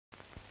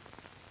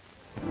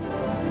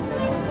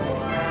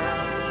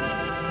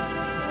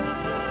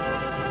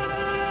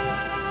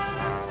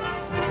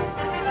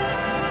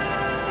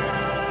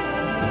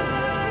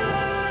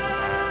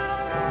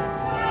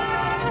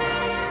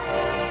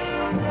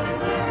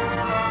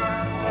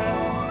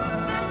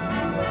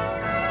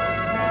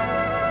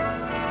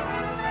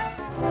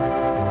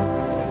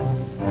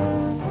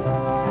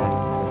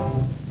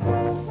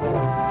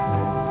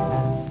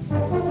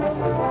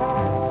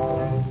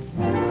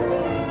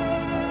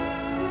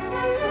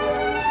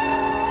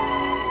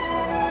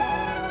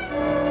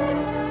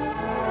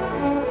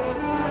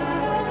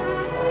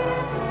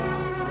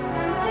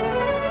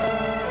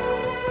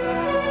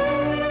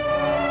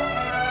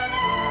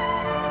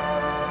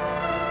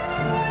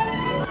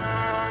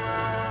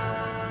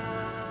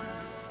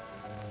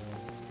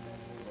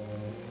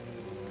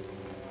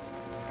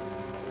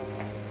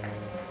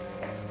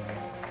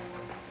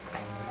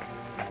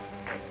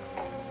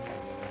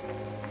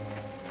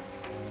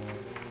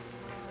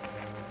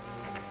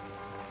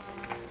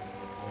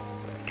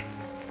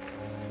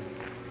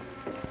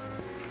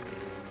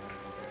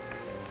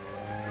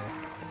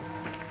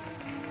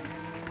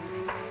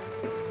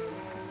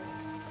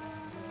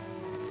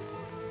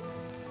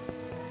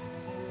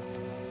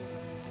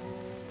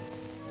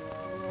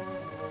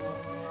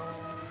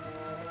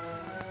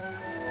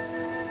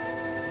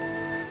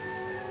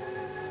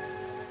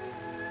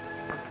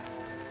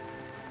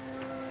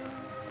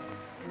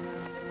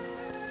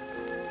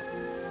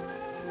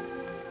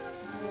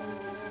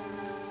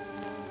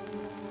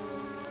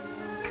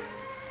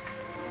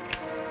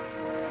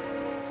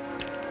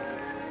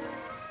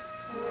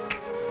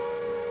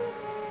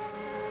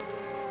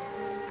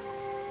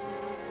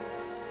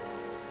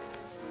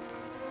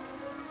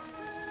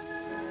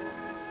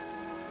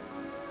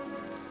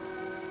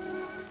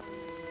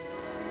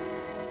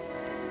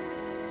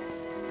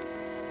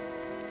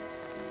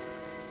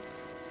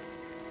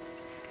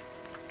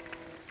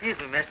Excuse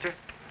me, mister.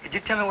 Could you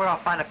tell me where I'll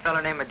find a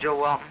fella named Joe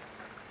Walton?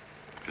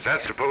 Is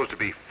that supposed to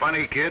be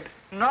funny, kid?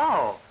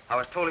 No. I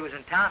was told he was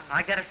in town, and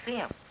I gotta see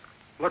him.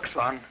 Look,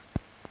 son.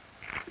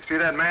 You see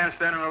that man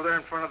standing over there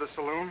in front of the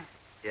saloon?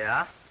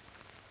 Yeah?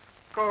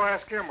 Go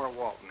ask him where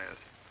Walton is.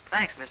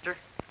 Thanks, mister.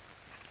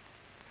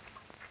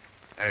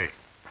 Hey,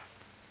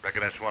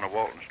 reckon that's one of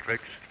Walton's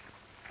tricks?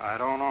 I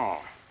don't know.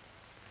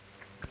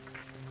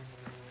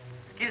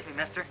 Excuse me,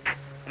 mister.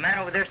 The man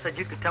over there said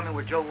you could tell me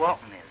where Joe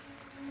Walton is.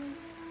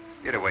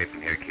 Get away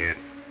from here, kid.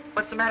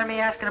 What's the matter with me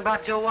asking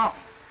about Joe Walton?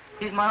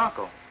 He's my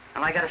uncle,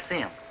 and I gotta see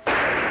him.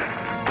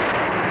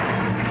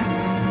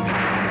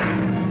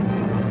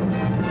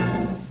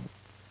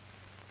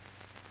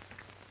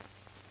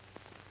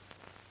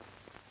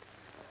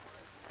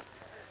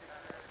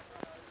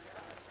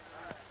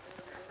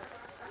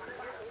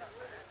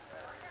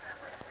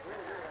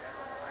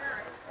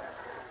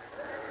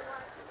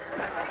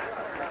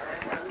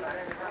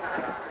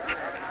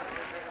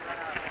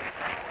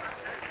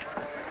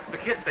 The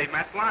kid saved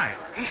Matt's life.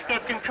 He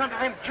stepped in front of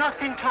him just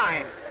in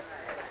time.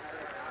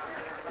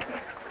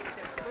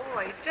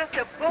 Boy, just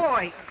a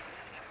boy.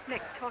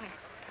 Nick, Tony,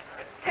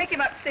 take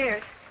him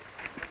upstairs.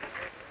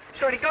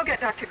 Shorty, go get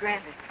Dr.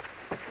 Grandin.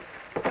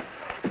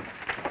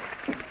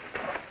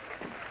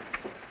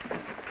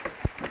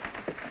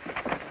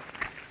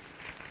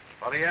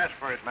 Well, he asked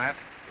for it, Matt.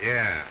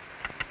 Yeah.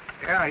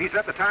 Yeah, he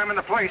set the time and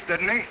the place,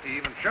 didn't he? He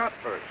even shot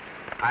first.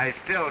 I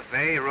still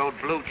say he rode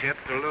blue chip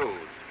to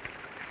lose.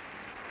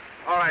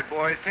 All right,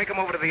 boys, take him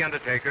over to the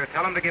undertaker.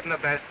 Tell him to give him the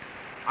best.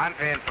 I'm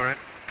paying for it.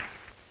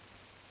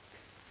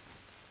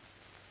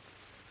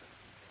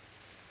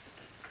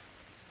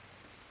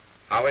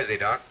 How is he,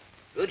 Doc?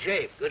 Good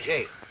shape, good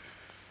shape.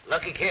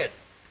 Lucky kid.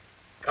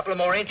 Couple of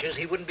more inches,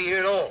 he wouldn't be here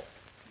at all.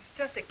 He's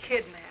just a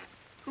kid, Matt.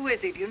 Who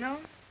is he, do you know?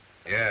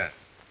 Yeah.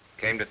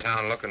 Came to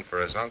town looking for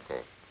his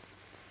uncle.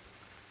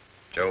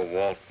 Joe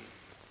Walton.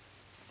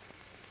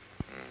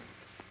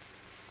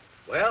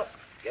 Well,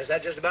 guess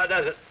that just about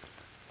does it.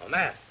 Oh,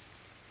 Matt,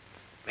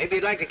 maybe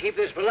you'd like to keep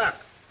this for luck.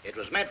 It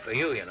was meant for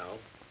you, you know.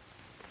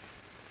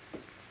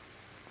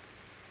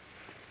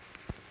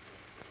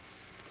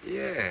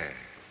 Yeah.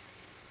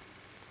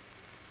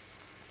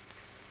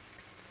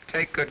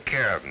 Take good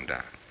care of him,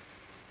 Doc.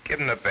 Give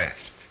him the best.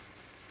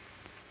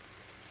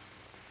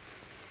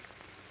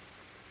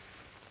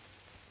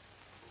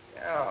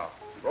 Yeah.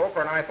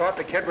 Roper and I thought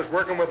the kid was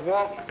working with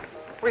Walton.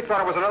 We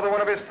thought it was another one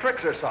of his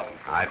tricks or something.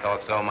 I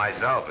thought so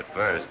myself at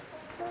first.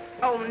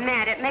 Oh,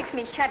 Matt, it makes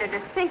me shudder to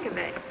think of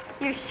it.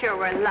 You sure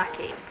were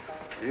lucky.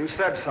 You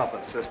said something,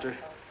 sister.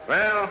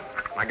 Well,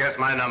 I guess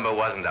my number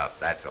wasn't up,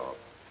 that's all.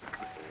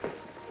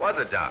 Was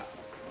it, Doc?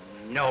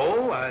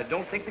 No, I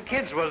don't think the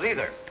kid's was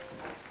either.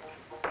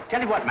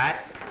 Tell you what,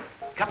 Matt,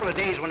 a couple of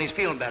days when he's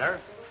feeling better,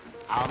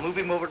 I'll move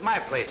him over to my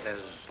place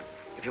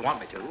if you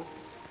want me to.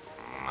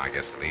 I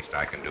guess the least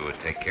I can do is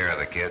take care of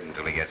the kid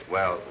until he gets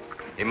well.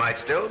 He might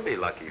still be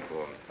lucky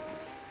for me.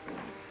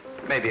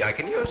 Maybe I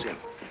can use him.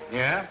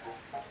 Yeah?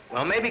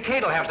 Well, maybe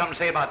Kate will have something to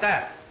say about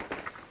that.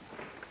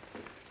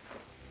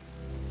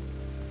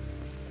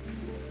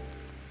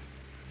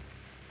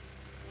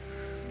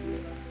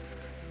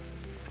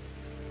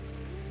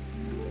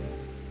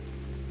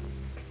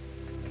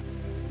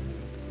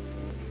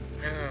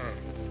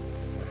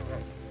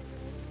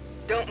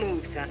 Don't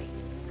move, Sonny.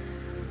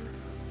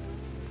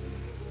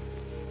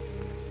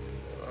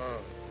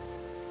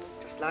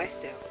 Just lie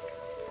still.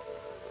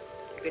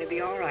 You're going to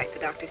be all right. The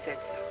doctor said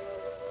so.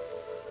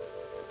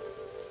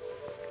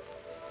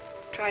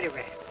 Try to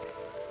rest.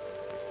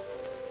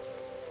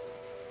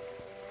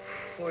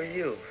 Who are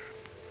you?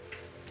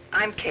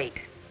 I'm Kate.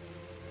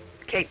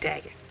 Kate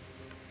Daggett.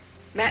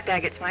 Matt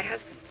Daggett's my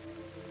husband.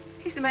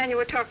 He's the man you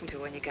were talking to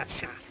when you got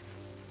shot.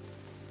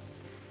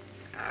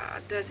 Ah,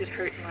 does it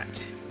hurt much?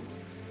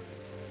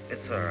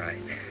 It's all right.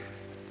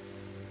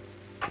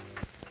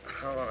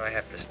 How long I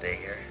have to stay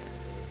here?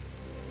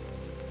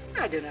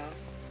 I don't know.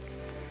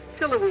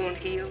 Till the wound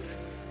heals.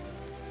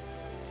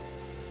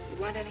 You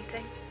want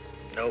anything?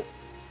 Nope.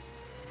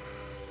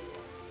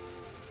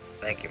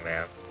 Thank you,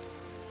 ma'am.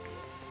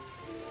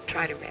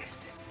 Try to rest.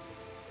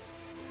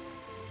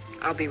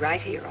 I'll be right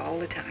here all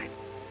the time.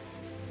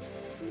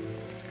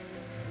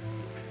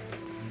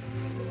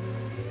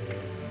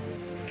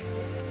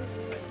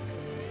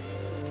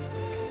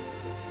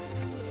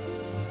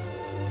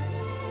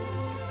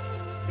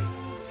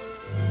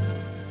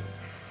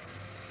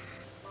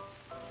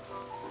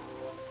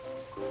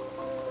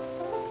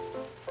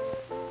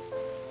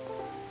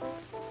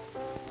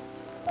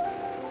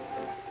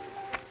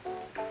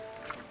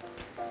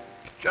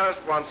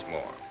 Just once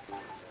more.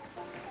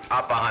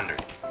 Up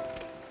 100.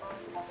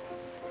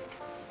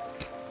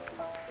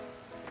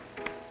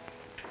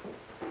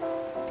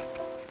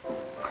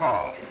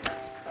 Call.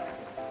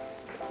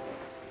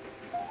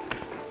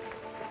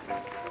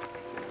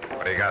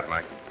 What do you got,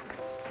 Mike?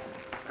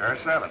 Pair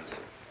of sevens.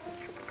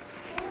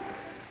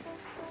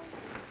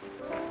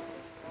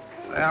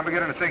 Say, I'm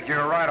beginning to think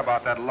you're right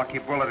about that lucky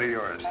bullet of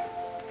yours.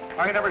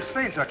 I ain't never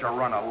seen such a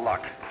run of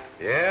luck.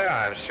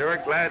 Yeah, I'm sure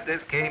glad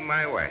this came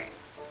my way.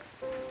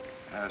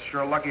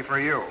 Sure lucky for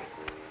you.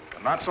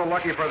 But not so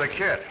lucky for the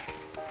kid.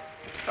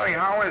 Tell you,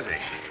 how is he?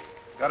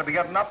 Got to be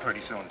getting up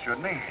pretty soon,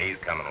 shouldn't he? He's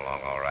coming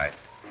along all right.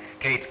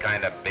 Kate's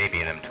kind of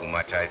babying him too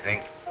much, I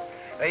think.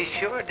 They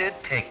sure did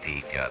take to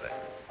each other.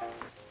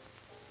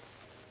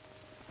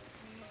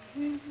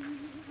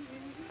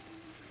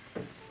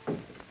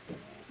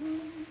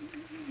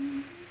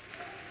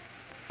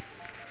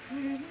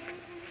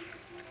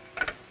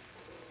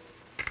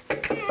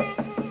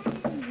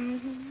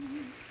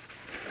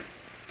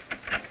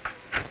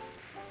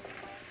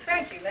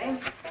 Thank you, Lane.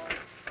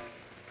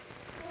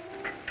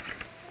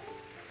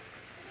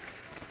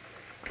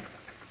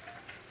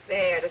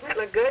 There, does that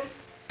look good?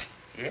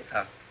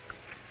 Yeah.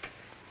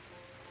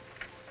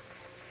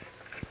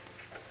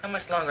 How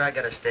much longer I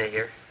gotta stay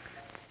here?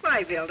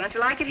 Why, Bill, don't you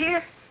like it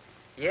here?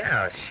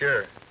 Yeah,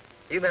 sure.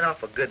 You've been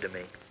awful good to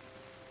me.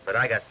 But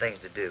I got things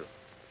to do.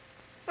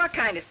 What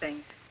kind of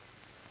things?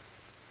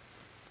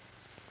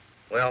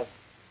 Well,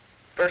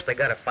 first I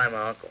gotta find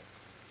my uncle.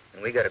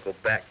 And we gotta go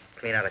back and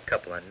clean out a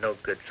couple of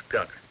no-good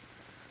skunks.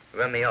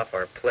 Run me off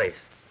our place.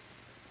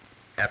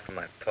 After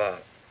my pa.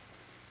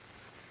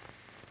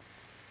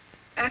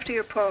 After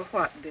your pa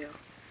what, Bill?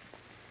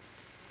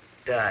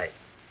 Died.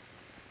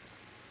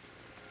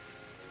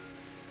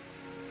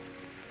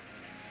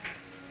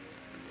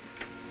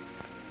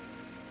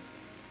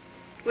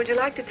 Would you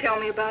like to tell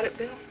me about it,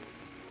 Bill?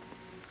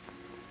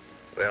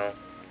 Well,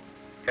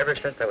 ever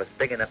since I was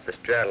big enough to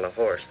straddle a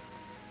horse,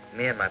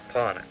 me and my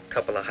pa and a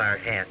couple of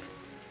hired hands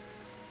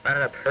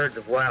rounded up herds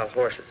of wild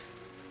horses,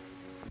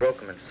 broke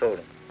them and sold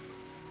them.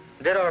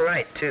 Did all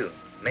right, too.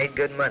 Made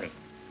good money.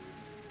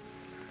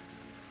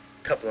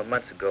 A couple of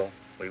months ago,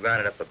 we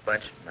rounded up a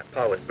bunch. My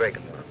pa was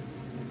breaking one.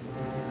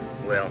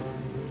 Well,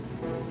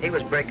 he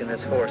was breaking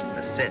this horse in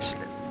a cinch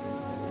slip.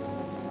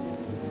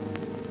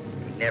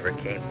 He never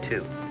came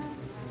to.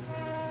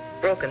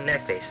 Broken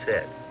neck, they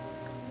said.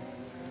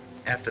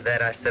 After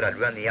that, I said I'd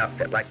run the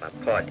outfit like my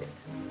pa did.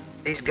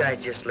 These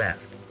guys just laughed.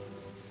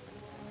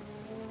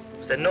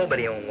 Said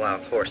nobody owned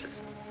wild horses.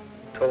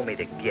 Told me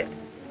to get.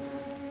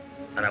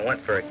 And I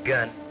went for a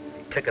gun.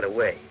 They took it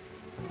away.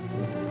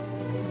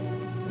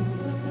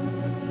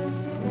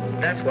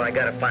 That's why I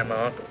gotta find my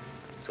uncle,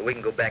 so we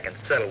can go back and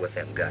settle with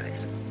them guys.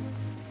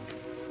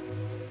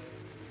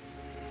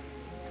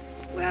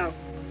 Well,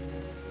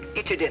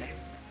 eat your dinner.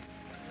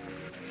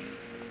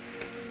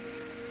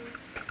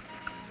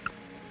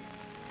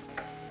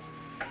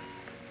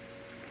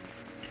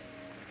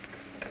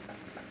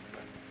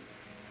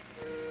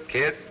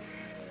 Kid,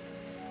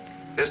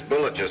 this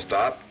bullet you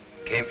stopped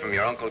came from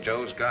your Uncle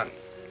Joe's gun.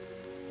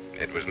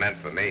 It was meant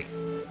for me.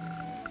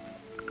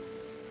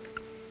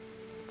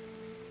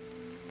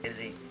 Is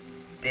he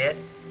dead?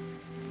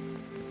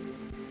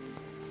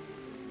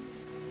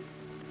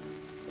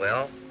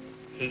 Well,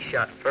 he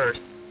shot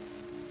first.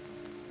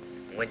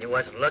 And when you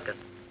wasn't looking,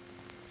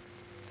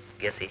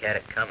 guess he had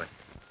it coming.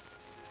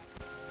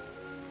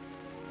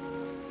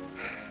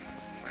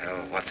 Well,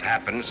 what's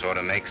happened sort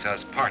of makes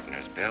us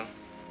partners, Bill.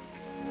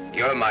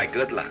 You're my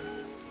good luck.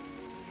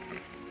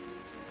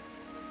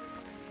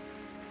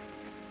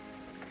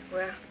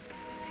 Well,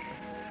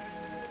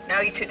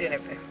 now eat your dinner,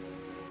 Bill.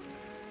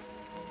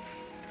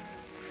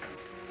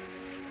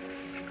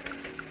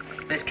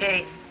 Miss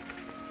Kate,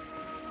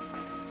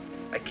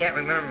 I can't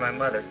remember my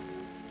mother,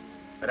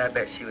 but I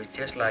bet she was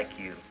just like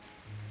you.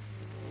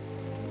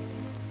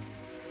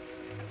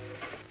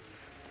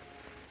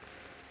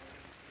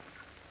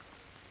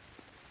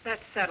 That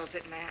settles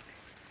it, Matt.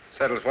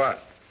 Settles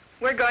what?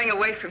 We're going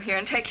away from here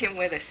and take him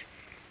with us.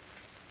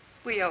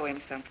 We owe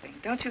him something.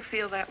 Don't you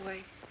feel that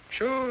way?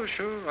 Sure.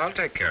 I'll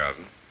take care of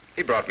him.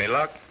 He brought me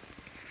luck.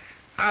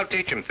 I'll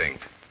teach him things.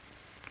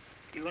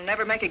 You will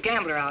never make a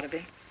gambler out of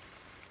him.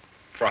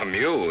 From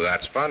you,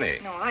 that's funny.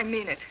 No, I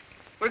mean it.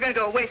 We're going to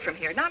go away from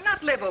here,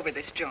 not live over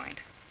this joint.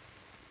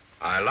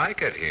 I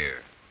like it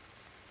here.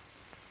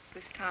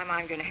 This time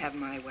I'm going to have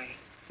my way.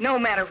 No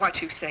matter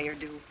what you say or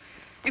do.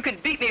 You can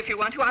beat me if you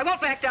want to. I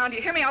won't back down. Do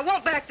you hear me? I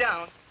won't back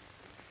down.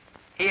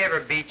 He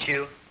ever beat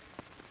you?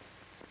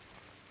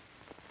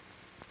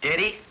 Did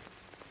he?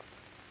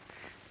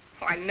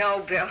 Oh, I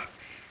know, Bill.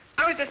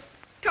 I was just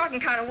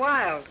talking kind of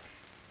wild.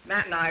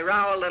 Matt and I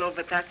row a little,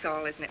 but that's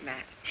all, isn't it,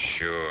 Matt?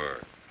 Sure.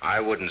 I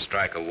wouldn't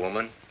strike a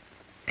woman.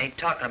 Ain't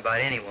talking about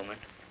any woman.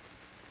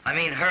 I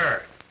mean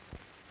her.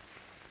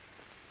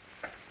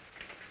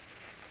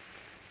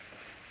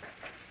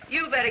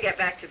 You better get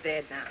back to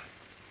bed now.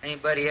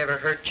 Anybody ever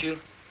hurt you?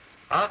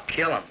 I'll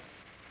kill him.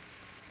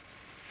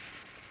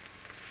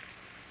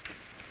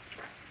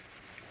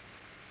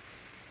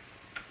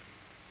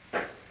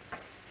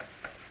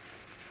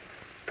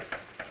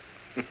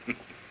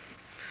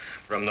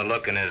 From the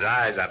look in his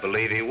eyes, I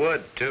believe he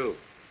would, too.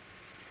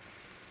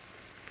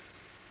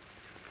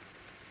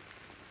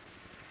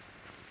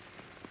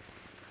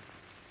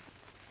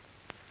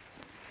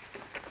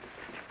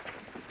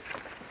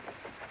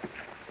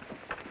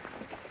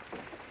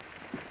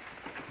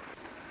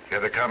 Here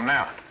they come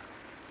now.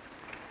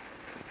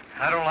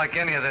 I don't like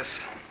any of this.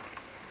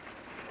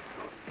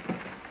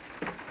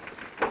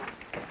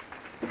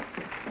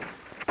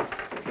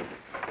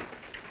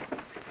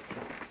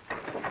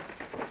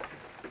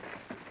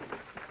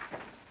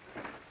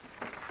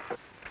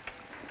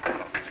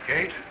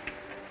 Kate.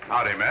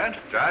 Howdy, Matt.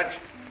 Judge.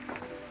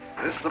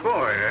 This the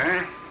boy,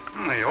 eh?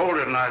 He's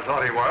older than I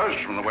thought he was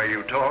from the way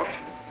you talked.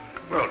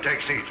 Well, take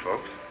seats,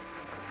 folks.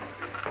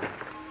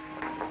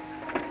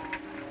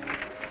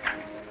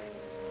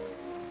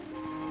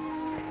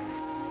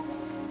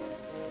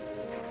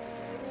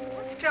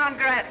 What's John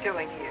Grant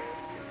doing here?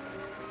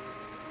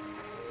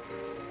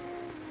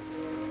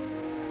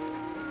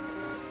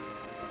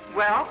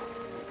 Well?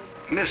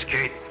 Miss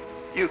Kate,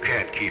 you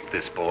can't keep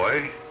this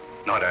boy.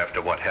 Not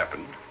after what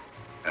happened.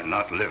 And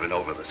not living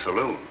over the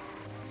saloon.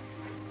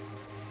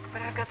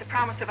 But I've got the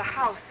promise of a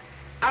house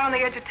out on the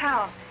edge of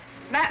town.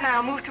 Matt and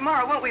I'll move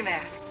tomorrow, won't we,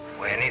 Matt?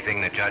 Well,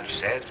 anything the judge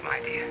says, my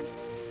dear.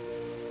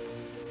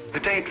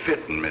 It ain't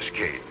fitting, Miss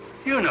Kate.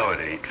 You know it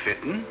ain't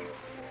fitting.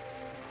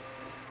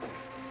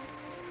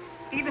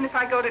 Even if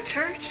I go to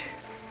church?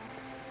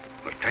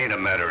 It ain't a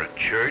matter of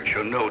church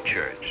or no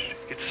church.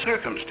 It's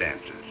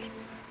circumstances.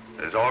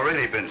 There's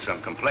already been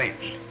some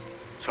complaints.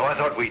 So I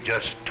thought we'd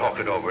just talk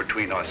it over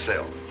between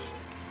ourselves.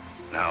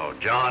 Now,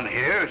 John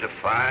here is a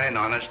fine,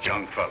 honest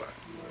young fella.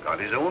 Got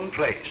his own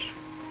place.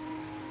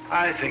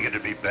 I think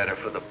it'd be better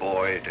for the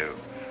boy to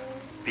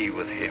be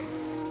with him.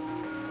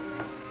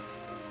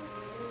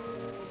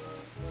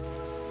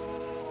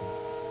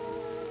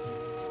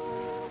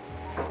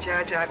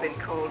 Judge, I've been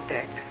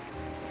cold-decked.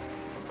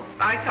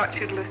 I thought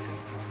you'd listen,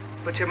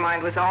 but your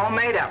mind was all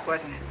made up,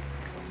 wasn't it?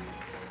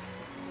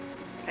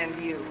 And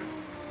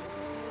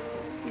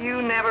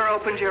you never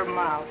opened your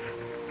mouth.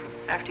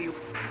 After you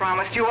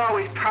promised, you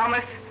always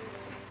promise.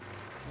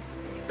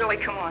 Billy,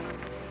 come on.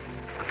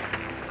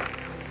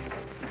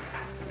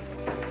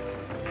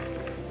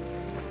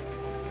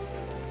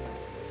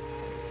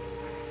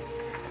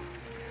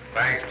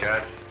 Thanks,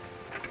 Judge.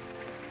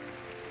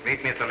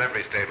 Meet me at the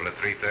livery stable at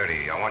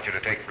 3:30. I want you to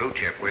take Blue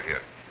Chip with you.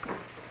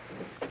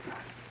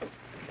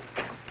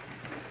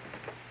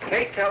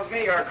 Kate tells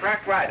me you're a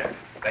crack rider.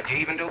 Bet you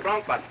even do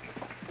bronc busting.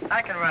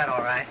 I can ride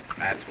all right.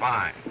 That's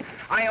fine.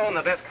 I own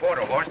the best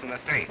quarter horse in the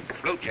state,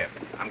 Blue Chip.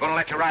 I'm going to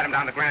let you ride him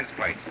down to Grant's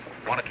place.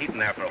 Want to keep him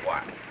there for a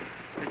while.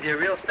 Is he a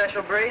real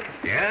special breed?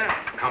 Yeah,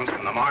 comes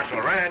from the Marshall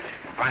Ranch.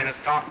 Finest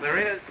stock there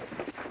is.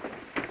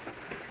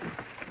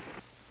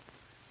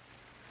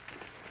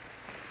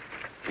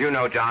 You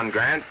know John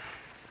Grant?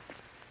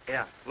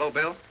 Yeah. Hello,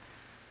 Bill.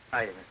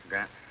 Hi, Mr.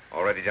 Grant.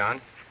 All ready, John?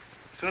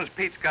 As soon as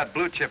Pete's got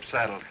Blue Chip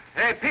saddled.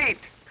 Hey, Pete,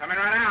 coming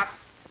right out.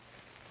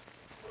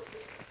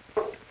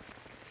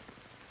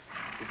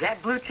 Is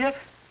that Blue Chip?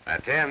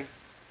 That's him.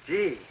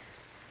 Gee.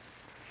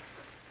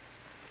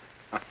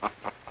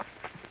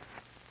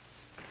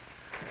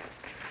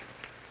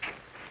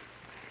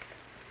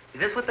 Is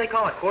this what they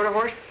call a quarter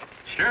horse?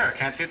 Sure,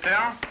 can't you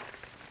tell?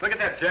 Look at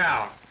that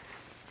jowl.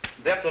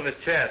 Depth of his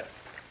chest.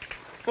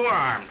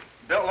 Forearms,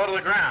 built low to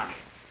the ground.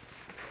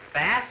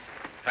 Fast?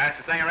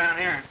 Fastest thing around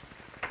here.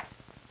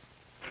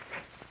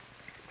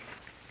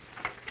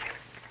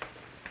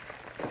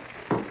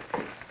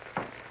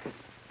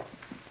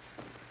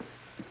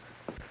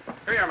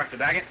 Here you are, Mr.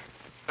 Daggett.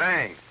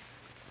 Thanks.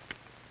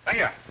 Thank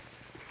you.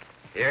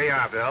 Here you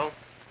are, Bill.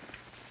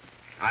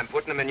 I'm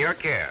putting him in your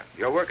care.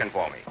 You're working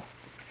for me.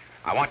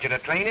 I want you to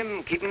train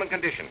him, keep him in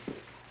condition.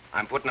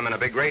 I'm putting him in a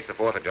big race the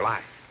 4th of July.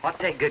 I'll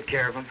take good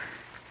care of him.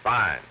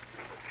 Fine.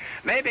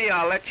 Maybe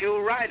I'll let you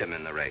ride him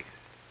in the race.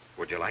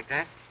 Would you like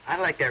that? I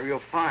like that real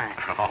fine.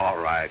 All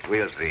right,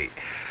 we'll see.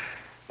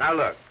 Now,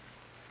 look.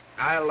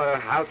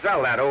 I'll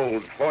sell that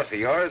old horse of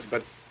yours,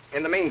 but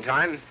in the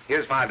meantime,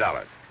 here's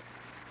 $5.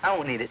 I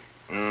won't need it.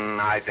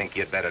 I think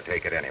you'd better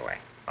take it anyway.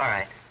 All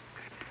right.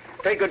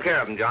 Take good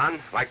care of him, John,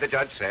 like the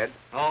judge said.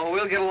 Oh,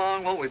 we'll get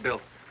along, won't we, Bill?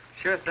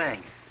 Sure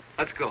thing.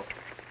 Let's go.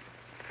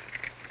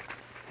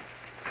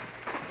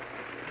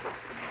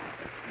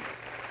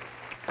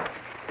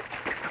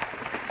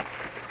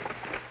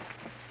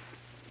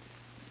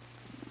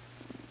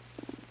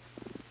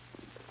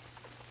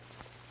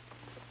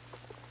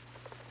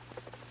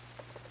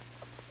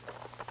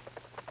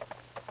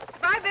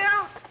 Bye,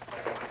 Bill.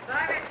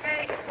 Bye, Miss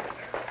Kate.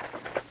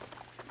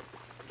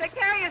 Take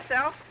care of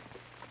yourself.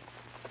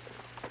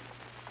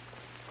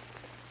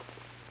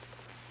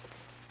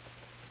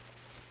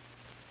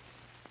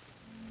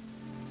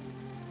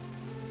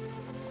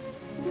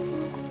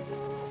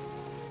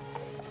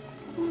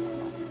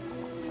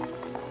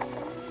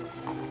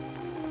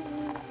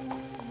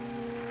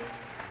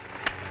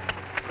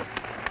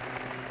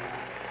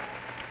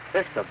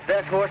 This is the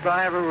best horse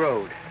I ever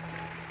rode.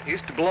 He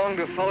used to belong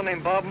to a fellow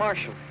named Bob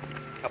Marshall.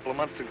 A couple of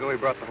months ago, he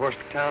brought the horse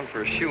to town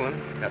for a shoeing.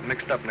 Got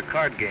mixed up in a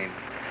card game.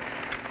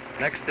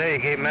 Next day,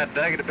 he gave Matt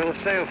Daggett a bill of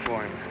sale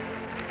for him.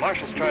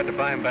 Marshall's tried to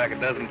buy him back a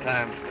dozen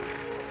times.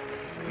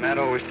 Matt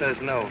always says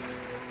no.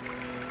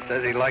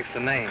 Says he likes the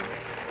name.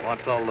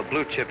 Wants all the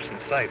blue chips in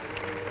sight.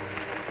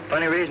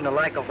 Funny reason to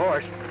like a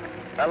horse.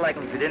 I'd like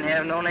him if he didn't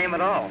have no name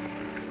at all.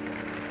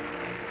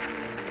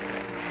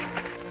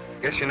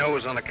 Guess you know it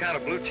was on account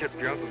of Blue Chip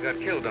your uncle got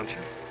killed, don't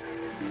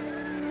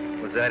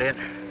you? Was that it?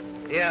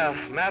 Yeah,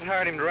 Matt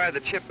hired him to ride the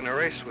Chip in a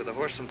race with a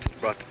horse some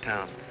brought to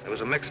town. There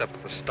was a mix-up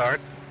at the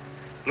start.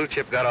 Blue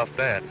Chip got off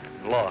bad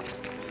and lost.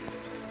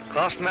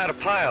 Cost Matt a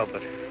pile,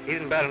 but he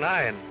didn't bat an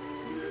eye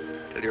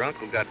until your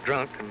uncle got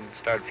drunk and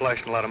started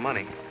flashing a lot of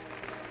money.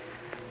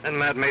 Then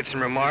Matt made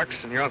some remarks,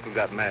 and your uncle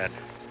got mad.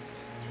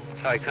 That's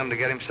how he come to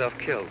get himself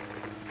killed.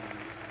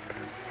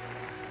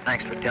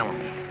 Thanks for telling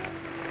me.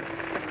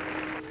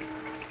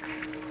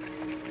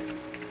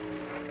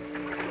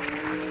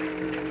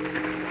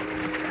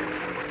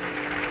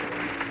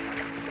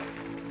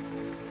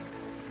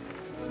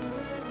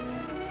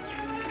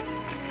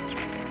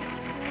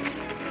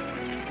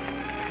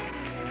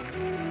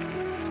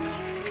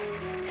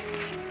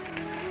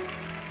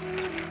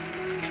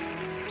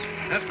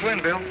 That's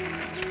Quinn, Bill.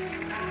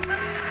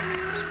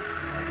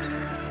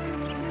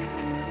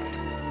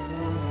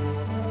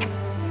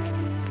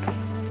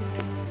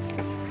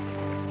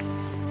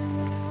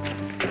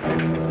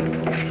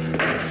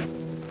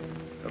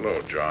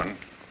 Hello, John.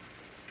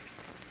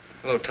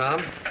 Hello,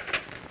 Tom.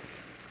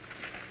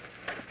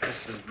 This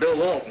is Bill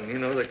Walton, you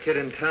know, the kid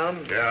in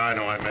town. Yeah, I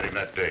know. I met him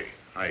that day.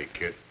 Hi,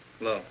 kid.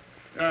 Hello.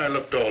 I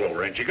looked all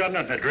over. Ain't you got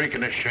nothing to drink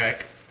in this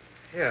shack?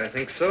 Yeah, I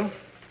think so.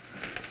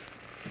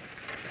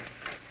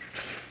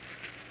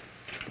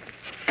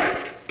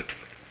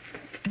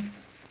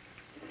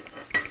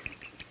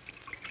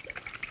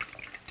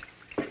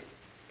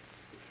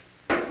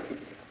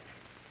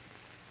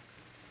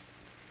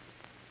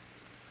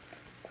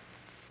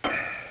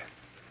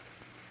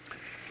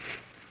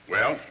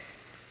 Well,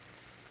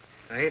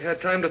 I ain't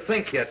had time to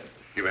think yet.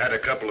 you've had a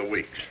couple of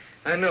weeks.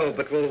 I know,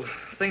 but, well,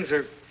 things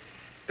are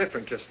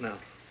different just now.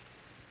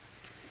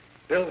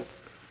 Bill,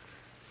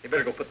 you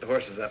better go put the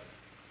horses up.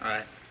 All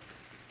right.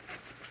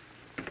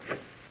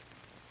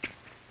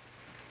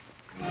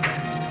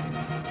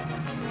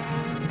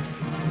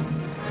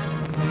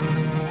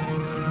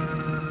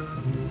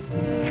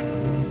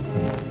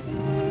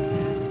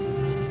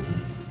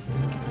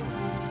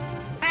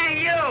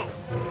 Hey, you!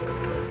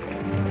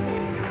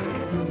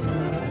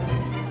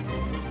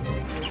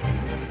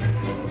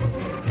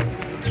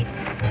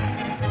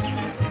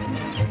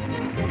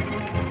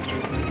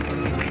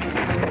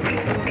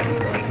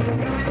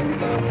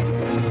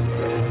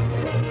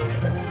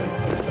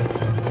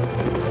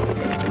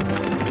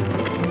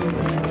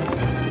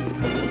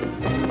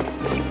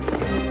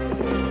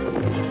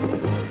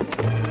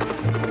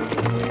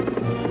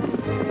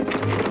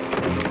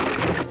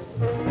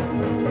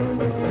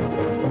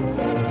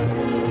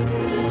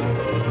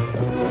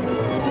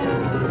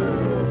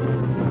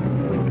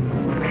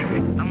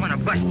 I'm gonna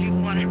bust you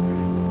one.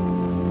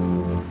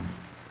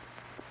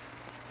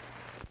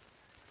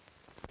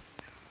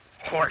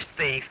 Horse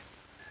thief.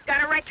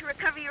 Got a right to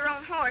recover your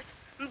own horse.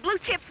 And Blue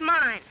Chip's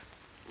mine.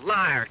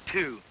 Liar,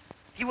 too.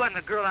 If you wasn't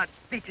a girl, I'd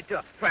beat you to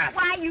a frat.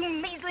 Why, you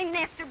measly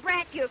nester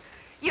brat, you...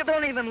 You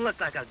don't even look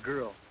like a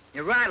girl.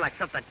 You ride like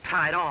something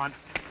tied on.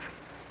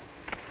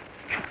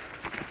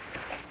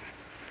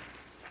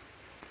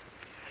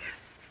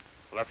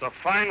 Well, that's a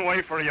fine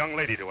way for a young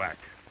lady to act.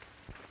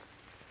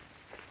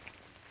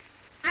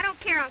 I don't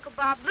care, Uncle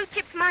Bob. Blue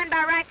Chip's mine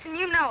by rights, and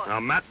you know it. Now,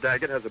 Matt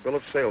Daggett has a bill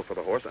of sale for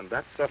the horse, and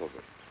that settles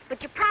it.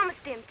 But you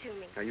promised him to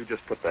me. Now, you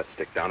just put that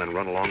stick down and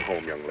run along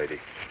home, young lady.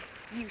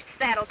 You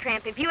saddle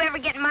tramp. If you ever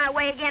get in my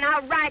way again,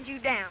 I'll ride you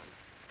down.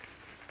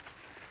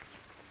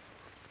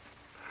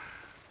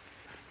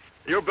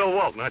 You're Bill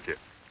Walton, aren't you?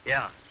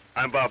 Yeah.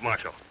 I'm Bob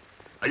Marshall.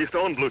 I used to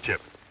own Blue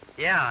Chip.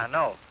 Yeah, I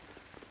know.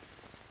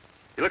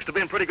 He looks to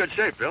be in pretty good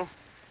shape, Bill.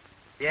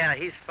 Yeah,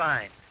 he's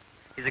fine.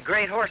 He's a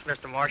great horse,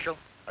 Mr. Marshall.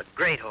 A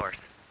great horse.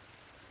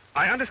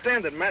 I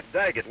understand that Matt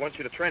Daggett wants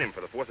you to train him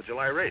for the 4th of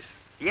July race.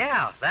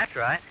 Yeah, that's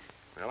right.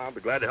 Well, I'll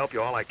be glad to help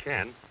you all I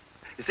can.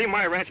 You see,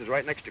 my ranch is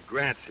right next to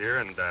Grant's here,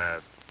 and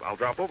I'll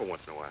drop over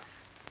once in a while.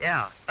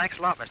 Yeah, thanks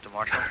a lot, Mr.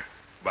 Marshall.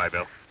 Bye,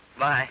 Bill.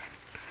 Bye.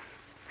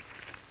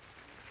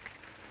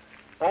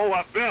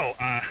 Oh, Bill,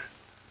 I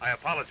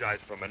apologize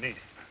for my niece.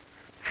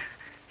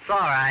 It's all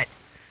right.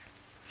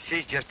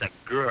 She's just a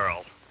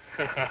girl.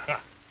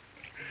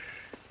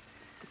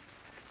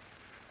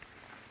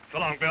 So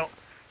long, Bill.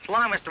 So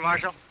long, Mr.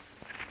 Marshall.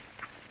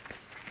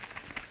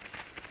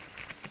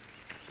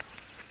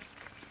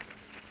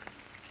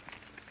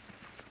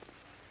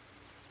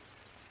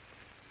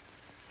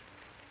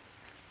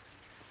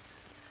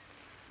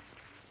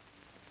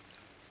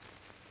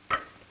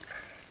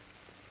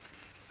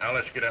 Now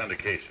let's get down to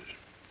cases.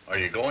 Are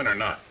you going or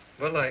not?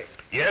 Well,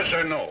 Yes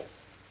or no?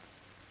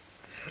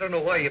 I don't know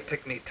why you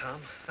picked me,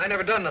 Tom. I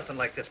never done nothing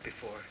like this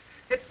before.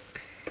 It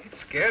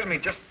scares me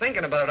just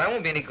thinking about it. I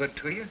won't be any good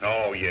to you.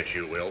 Oh, yes,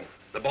 you will.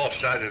 The boss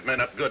sizes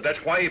men up good.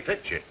 That's why he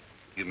picked you.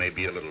 You may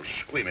be a little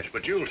squeamish,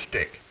 but you'll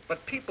stick. But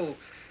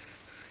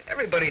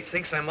everybody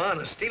thinks I'm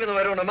honest. Even though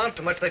I don't amount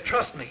to much, they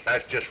trust me.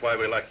 That's just why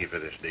we like you for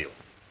this deal.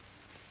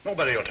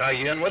 Nobody will tie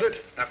you in with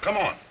it. Now, come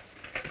on.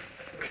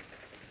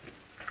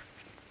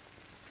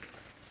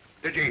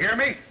 Did you hear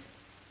me?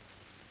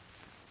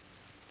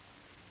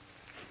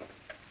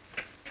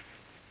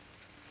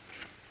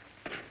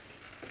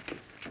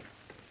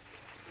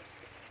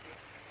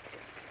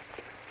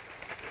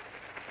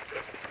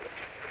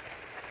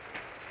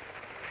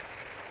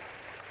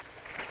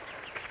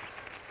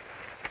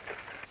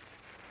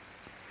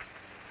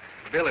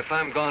 Bill, if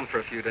I'm gone for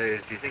a few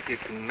days, do you think you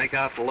can make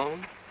out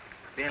alone?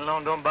 Being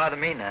alone don't bother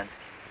me none.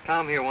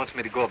 Tom here wants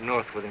me to go up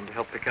north with him to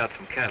help pick out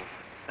some cattle.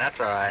 That's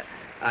all right.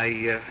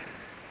 I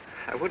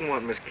wouldn't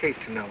want Miss Kate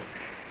to know.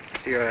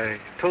 See, I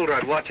told her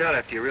I'd watch out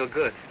after you real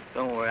good.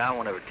 Don't worry, I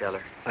won't ever tell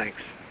her.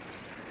 Thanks.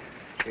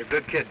 You're a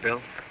good kid,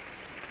 Bill.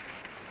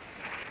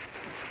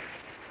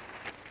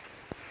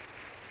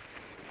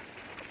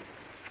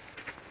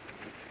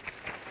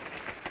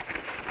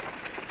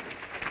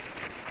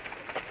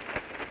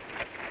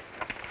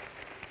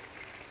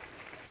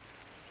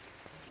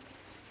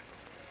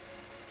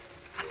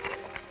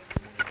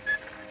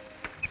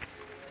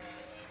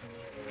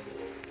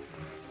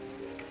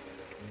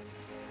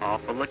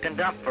 Awful looking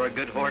dump for a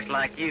good horse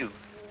like you.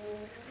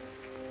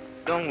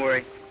 Don't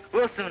worry,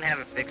 we'll soon have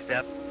it fixed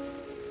up.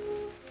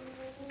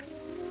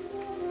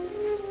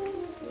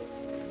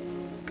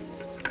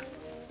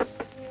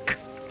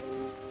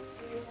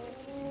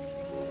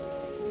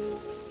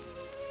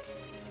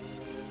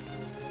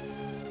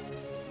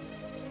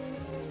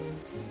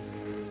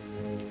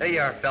 There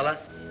you are, fella.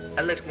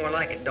 That looks more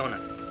like it, don't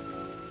it?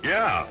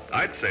 Yeah,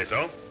 I'd say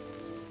so.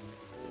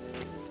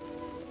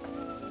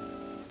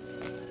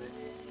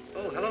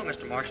 Oh, hello,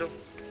 Mr. Marshall.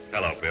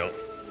 Hello, Bill.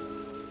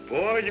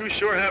 Boy, you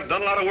sure have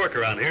done a lot of work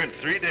around here in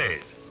 3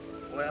 days.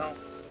 Well,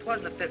 it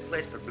wasn't a fit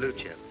place for Blue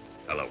Chip.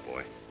 Hello,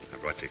 boy. I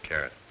brought you a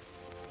carrot.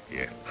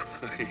 Yeah,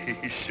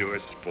 he's sure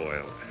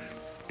spoiled.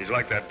 He's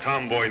like that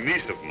tomboy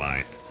niece of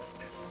mine.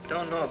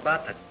 Don't know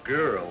about the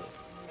girl.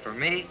 For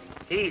me,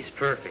 he's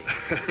perfect.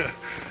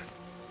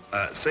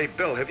 Say,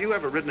 Bill, have you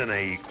ever ridden in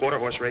a quarter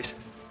horse race?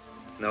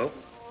 No,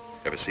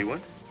 Ever see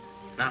one?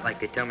 not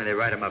like they tell me they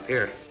ride him up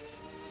here.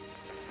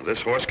 Well, this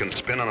horse can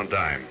spin on a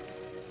dime.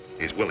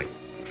 He's willing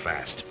and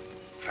fast.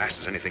 Fast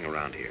as anything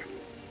around here.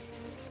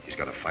 He's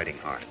got a fighting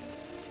heart.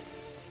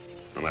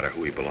 No matter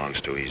who he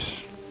belongs to, he's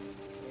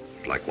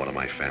like one of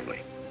my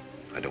family.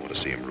 I don't want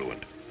to see him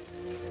ruined.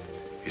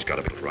 He's got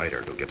to be right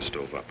or he'll get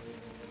stove up.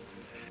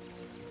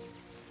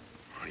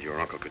 Your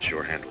uncle could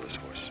sure handle this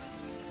horse.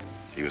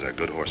 He was a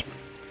good horseman.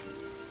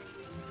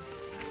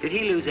 Did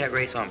he lose that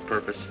race on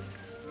purpose?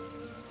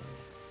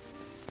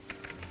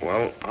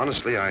 Well,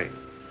 honestly, I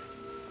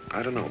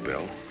don't know,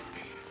 Bill.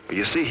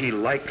 You see, he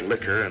liked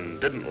liquor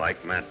and didn't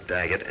like Matt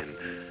Daggett, and,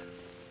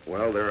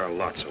 well, there are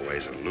lots of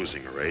ways of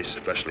losing a race,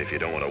 especially if you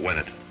don't want to win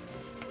it.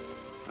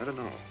 I don't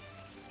know.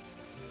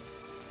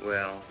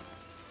 Well...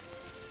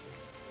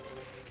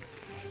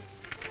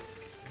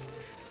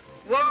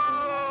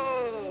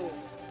 Whoa!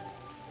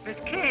 Miss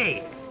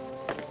Kate!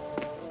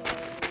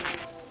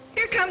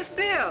 Here comes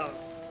Bill.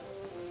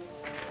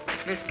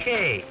 Miss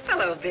Kate!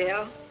 Hello,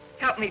 Bill.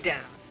 Help me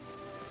down.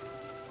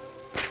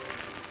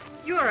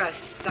 You're a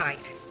sight.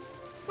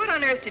 What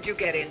on earth did you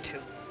get into?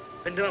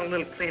 Been doing a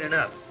little cleaning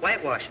up,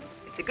 whitewashing.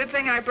 It's a good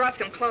thing I brought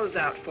some clothes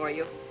out for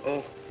you.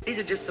 Oh, these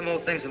are just some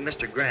old things of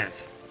Mr. Grant's.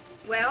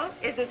 Well,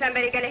 isn't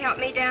somebody going to help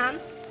me down?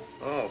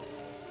 Oh,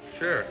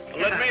 sure.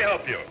 Let me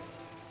help you.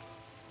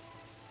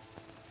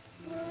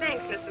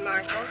 Thanks, Mr.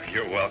 Marshall.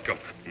 You're welcome.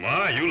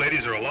 Ma, you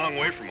ladies are a long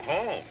way from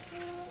home.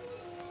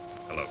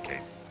 Hello, Kate.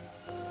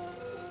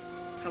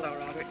 Hello,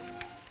 Robert.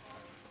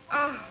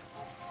 Oh,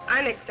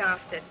 I'm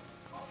exhausted.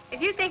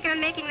 If you think I'm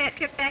making that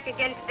trip back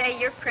again today,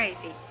 you're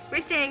crazy.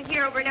 We're staying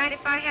here overnight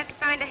if I have to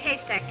find a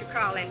haystack to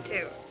crawl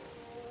into.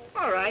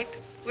 All right,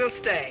 we'll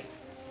stay.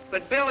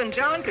 But Bill and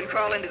John can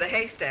crawl into the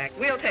haystack.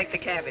 We'll take the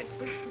cabin.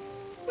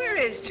 Where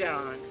is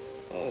John?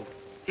 Oh,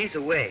 he's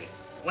away.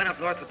 Went up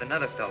north with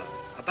another fellow.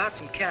 About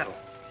some cattle.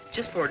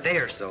 Just for a day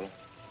or so.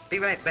 Be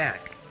right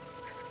back.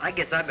 I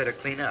guess I better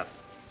clean up.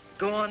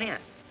 Go on in.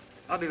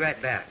 I'll be right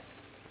back.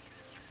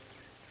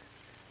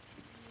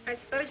 I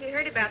suppose you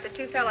heard about the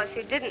two fellows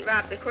who didn't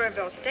rob the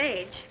Corville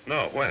stage.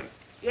 No, when?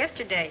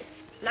 Yesterday.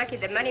 Lucky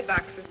the money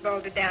box was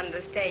bolted down to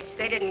the stage.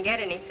 They didn't get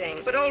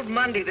anything. But old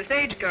Mundy, the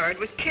stage guard,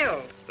 was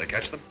killed. They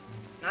catch them?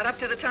 Not up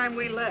to the time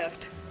we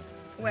left.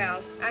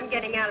 Well, I'm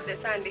getting out of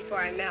this sun before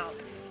I melt.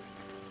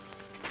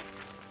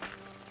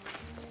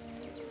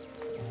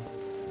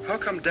 How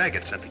come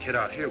Daggett sent the kid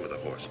out here with a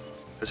horse?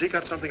 Has he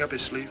got something up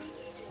his sleeve?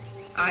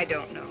 I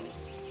don't know.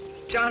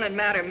 John and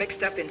Matt are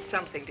mixed up in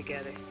something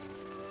together.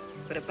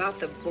 But about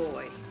the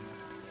boy,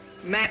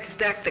 Matt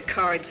stacked the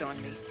cards on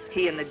me,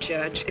 he and the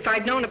judge. If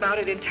I'd known about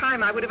it in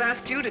time, I would have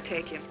asked you to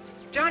take him.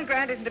 John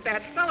Grant isn't a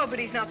bad fellow, but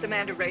he's not the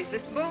man to raise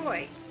this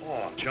boy.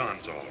 Oh,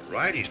 John's all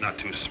right. He's not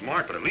too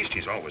smart, but at least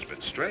he's always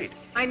been straight.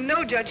 I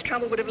know Judge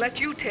Trumbull would have let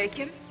you take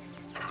him.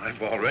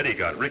 I've already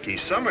got Ricky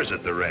Summers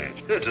at the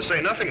range, to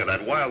say nothing of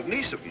that wild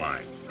niece of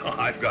mine. Oh,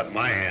 I've got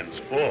my hands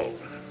full.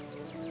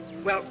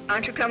 Well,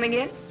 aren't you coming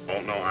in?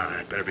 Oh, no,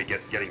 I'd better be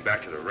getting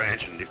back to the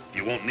ranch, and if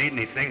you won't need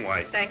anything,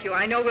 why... Thank you.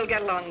 I know we'll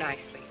get along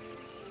nicely.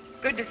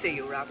 Good to see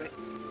you, Robert.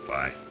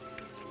 Bye.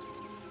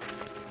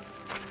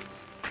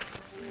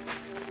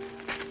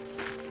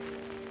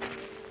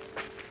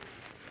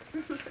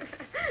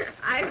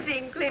 I've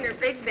seen cleaner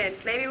big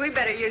bins. Maybe we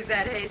better use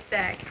that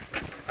haystack.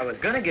 I was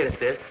gonna get at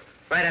this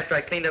right after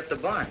I cleaned up the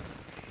barn.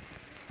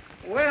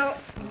 Well,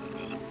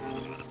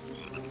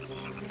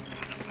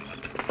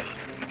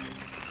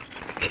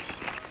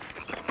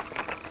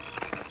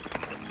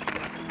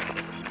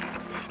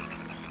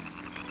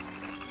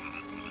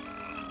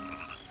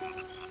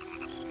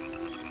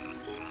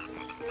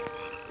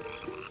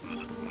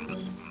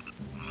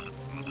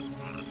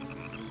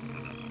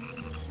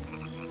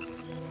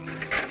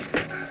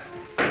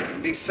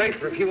 It'd be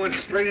safer if he went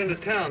straight into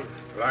town.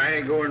 Well, I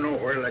ain't going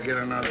nowhere till I get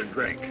another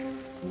drink.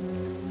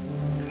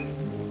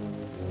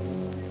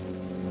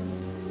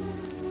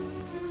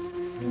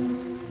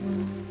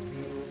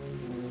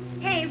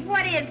 Hey,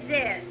 what is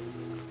this?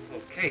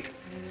 Oh, Kate.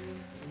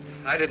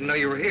 I didn't know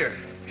you were here.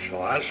 So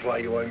that's why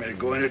you want me to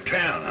go into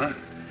town, huh?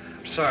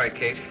 I'm sorry,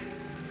 Kate.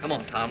 Come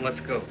on, Tom,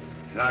 let's go.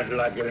 Not till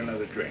I get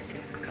another drink.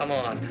 Come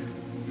on.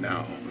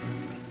 No.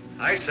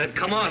 I said,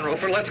 come on,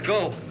 Roper, let's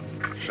go.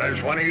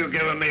 Says one of you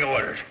giving me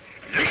orders.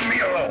 Leave me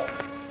alone.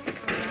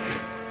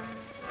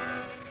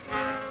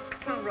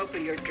 Oh, Roper,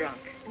 you're drunk.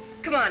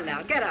 Come on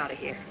now, get out of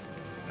here.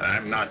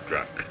 I'm not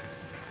drunk.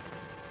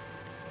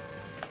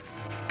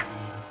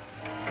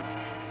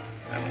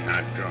 I'm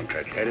not drunk,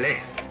 I tell you.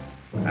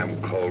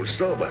 I'm cold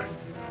sober.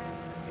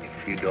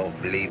 If you don't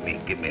believe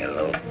me, give me a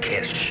little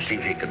kiss. See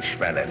if you can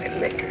smell any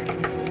liquor.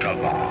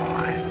 Come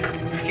on.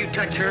 If you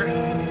touch her,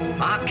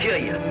 I'll kill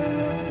you.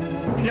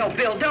 No,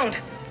 Bill, don't.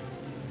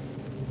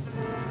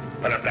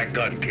 Put up that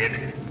gun,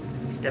 kid.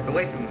 Step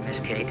away from me, Miss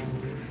Kate.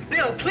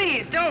 Bill,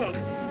 please, don't.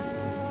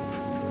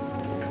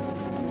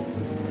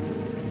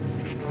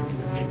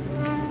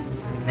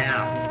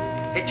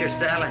 Now, hit your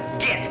saddle and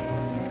get.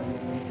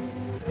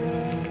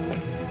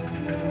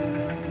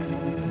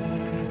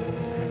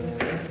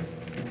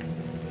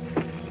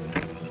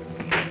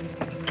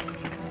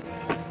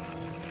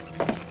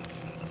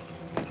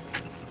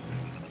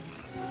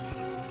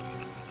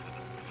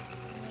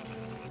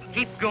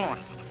 Keep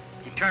going.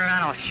 You turn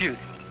around, I'll shoot.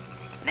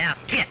 Now,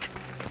 get.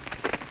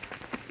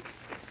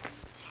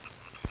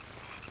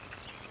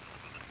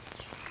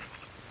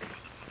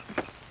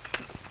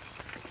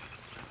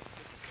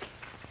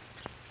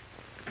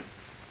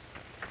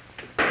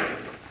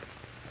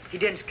 He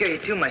didn't scare you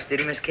too much,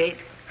 did he, Miss Kate?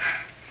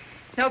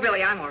 No,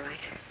 Billy, I'm all right.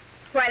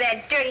 Why,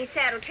 that dirty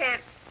saddle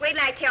tramp. Wait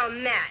till I tell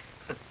Matt.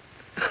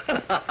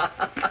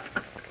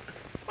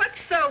 What's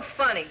so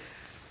funny?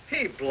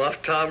 He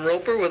bluffed Tom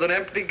Roper with an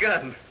empty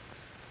gun.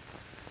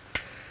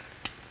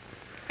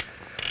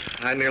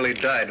 I nearly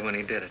died when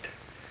he did it.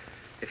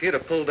 If you'd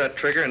have pulled that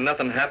trigger and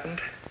nothing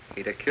happened,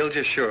 he'd have killed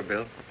you sure,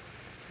 Bill.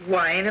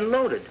 Why ain't it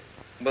loaded?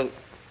 Well,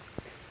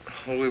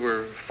 we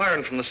were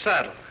firing from the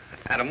saddle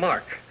at a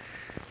mark.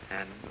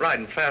 And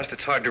riding fast,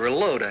 it's hard to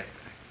reload. I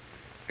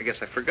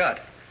guess I forgot.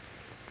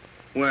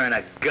 Wearing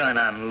a gun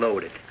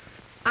unloaded.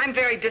 I'm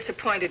very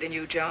disappointed in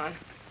you, John.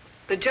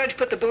 The judge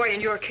put the boy in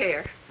your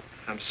care.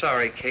 I'm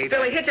sorry, Kate.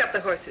 Billy, hitch up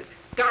the horses.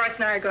 Doris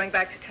and I are going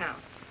back to town.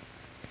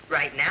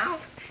 Right now?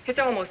 It's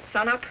almost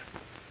sunup.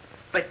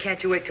 But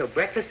can't you wait till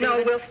breakfast? No,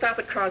 even? we'll stop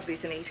at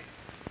Crosby's and eat.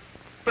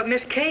 But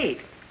Miss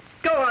Kate.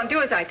 Go on,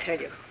 do as I tell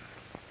you.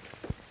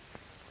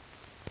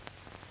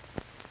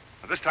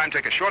 This time,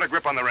 take a shorter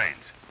grip on the reins.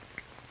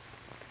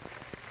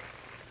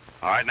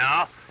 All right,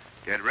 now,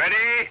 get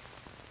ready.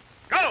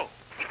 Go!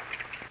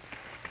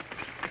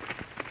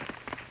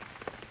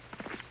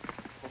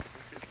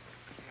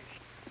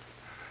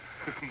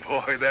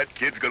 Boy, that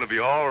kid's gonna be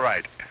all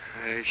right.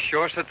 He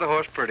sure set the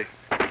horse pretty.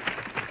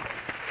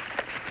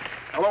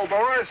 Hello,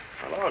 boys.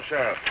 Hello,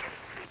 Sheriff.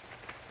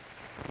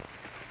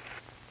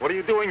 What are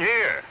you doing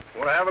here?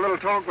 Want to have a little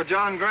talk with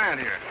John Grant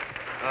here.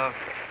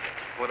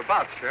 What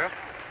about, Sheriff?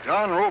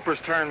 John Roper's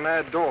turned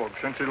mad dog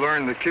since he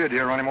learned the kid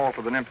here run him off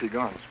with an empty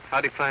gun.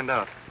 How'd he find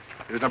out?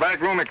 He was in the back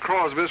room at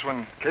Crosby's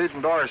when Kate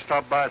and Doris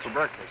stopped by for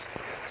breakfast.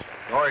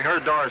 Oh, he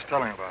heard Doris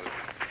telling about it.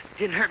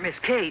 Didn't hurt Miss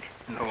Kate.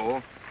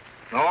 No,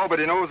 but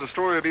he knows the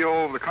story will be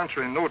all over the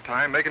country in no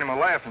time, making him a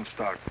laughing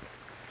stock.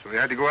 So he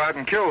had to go out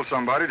and kill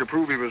somebody to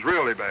prove he was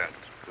really bad.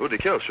 Who'd he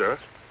kill,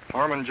 Sheriff?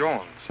 Harmon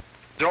Jones.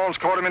 Jones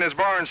caught him in his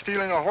barn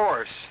stealing a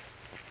horse.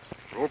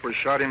 Roper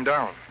shot him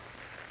down.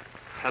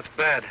 That's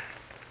bad.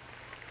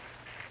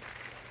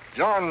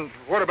 John,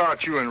 what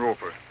about you and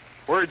Roper?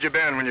 Where'd you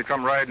been when you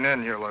come riding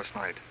in here last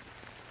night?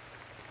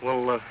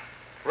 Well,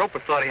 Roper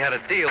thought he had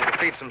a deal to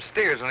feed some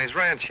steers on his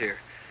ranch here.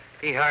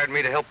 He hired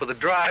me to help with the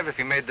drive if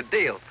he made the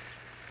deal.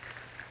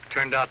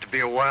 Turned out to be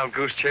a wild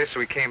goose chase, so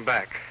he came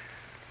back.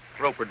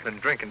 Roper'd been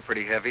drinking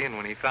pretty heavy, and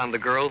when he found the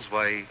girls,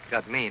 why, he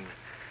got mean.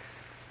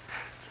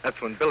 That's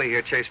when Billy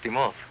here chased him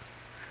off.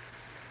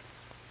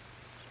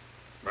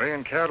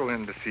 Bringing cattle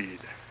in to feed.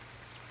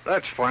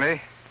 That's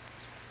funny.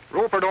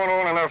 Roper don't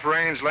own enough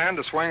range land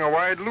to swing a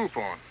wide loop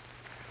on.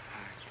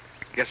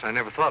 Guess I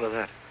never thought of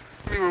that.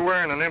 We were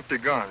wearing an empty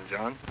gun,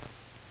 John.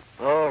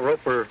 Oh,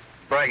 Roper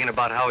bragging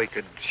about how he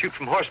could shoot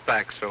from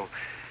horseback, so...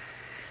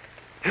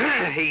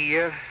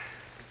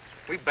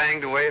 we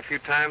banged away a few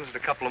times at a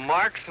couple of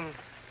marks, and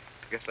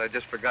I guess I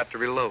just forgot to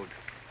reload.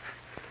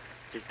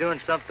 If he's doing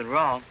something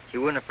wrong, he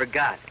wouldn't have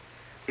forgot.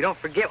 You don't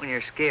forget when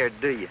you're scared,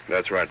 do you?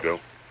 That's right, Bill.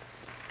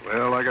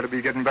 Well, I gotta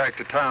be getting back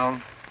to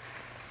town.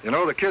 You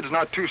know, the kid's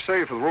not too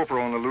safe with Roper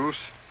on the loose.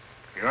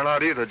 You're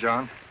not either,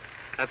 John.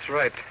 That's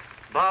right.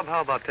 Bob,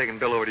 how about taking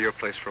Bill over to your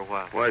place for a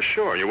while? Why,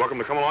 sure. You're welcome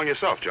to come along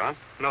yourself, John.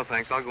 No,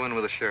 thanks. I'll go in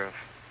with the sheriff.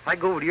 If I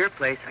go over to your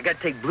place, I gotta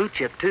take Blue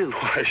Chip, too.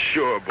 Why,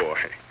 sure, boy.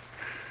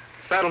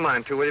 Saddle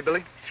mine, too, will you,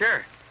 Billy?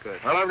 Sure.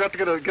 Good. Well, I've got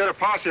to get a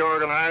posse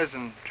organized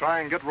and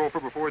try and get Roper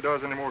before he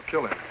does any more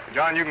killing.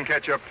 John, you can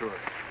catch up to it.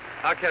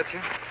 I'll catch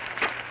you.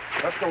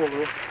 Let's go,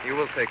 Lou. You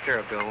will take care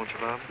of Bill, won't you,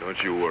 Bob?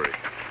 Don't you worry.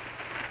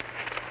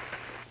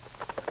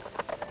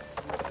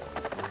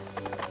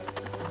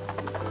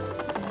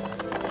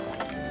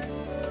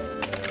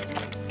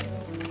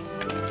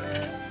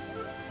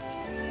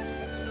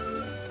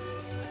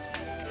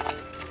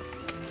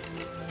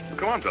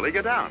 Come on, Billy,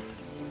 get down.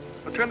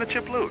 We'll turn the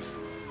chip loose.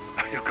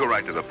 He'll go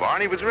right to the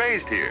barn. He was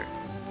raised here.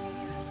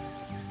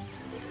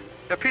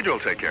 Yeah, Pedro will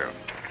take care of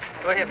him.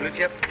 Go ahead, Blue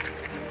Chip.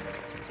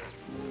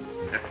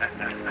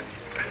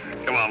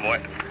 Come on, boy.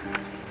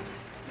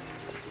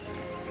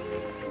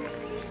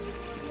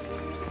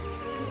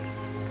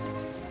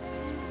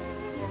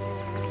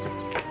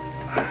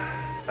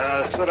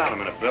 Sit down a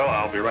minute, Bill.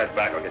 I'll be right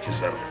back. I'll get you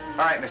settled. All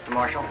right, Mr.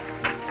 Marshall.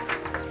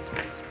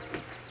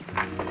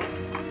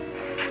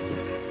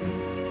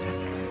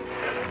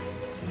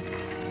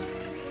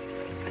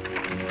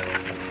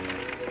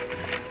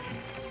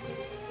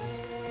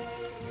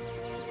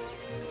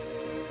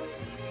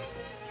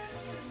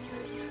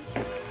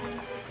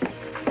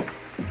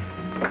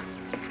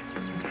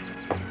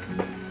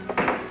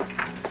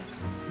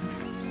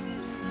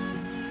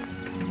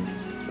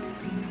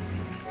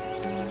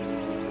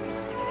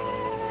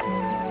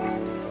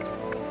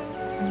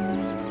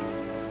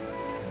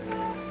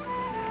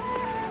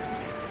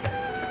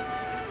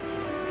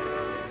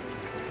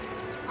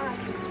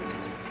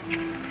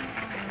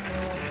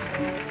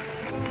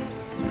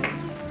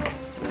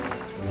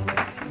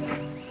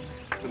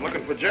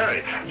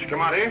 Jerry, did she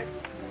come out here?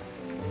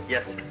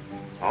 Yes, sir.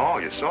 Oh,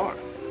 you saw her.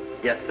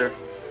 Yes, sir.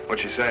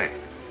 What'd she say?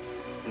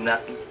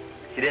 Nothing.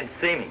 She didn't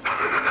see me.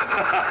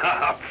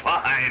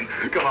 Fine.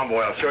 Come on,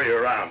 boy. I'll show you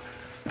around.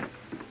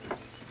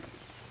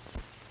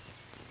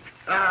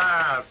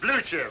 Ah,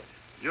 Blue Chip.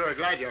 You're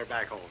glad you're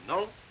back home,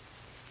 no?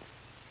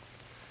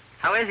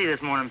 How is he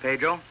this morning,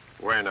 Pedro?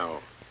 Bueno.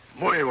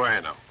 Muy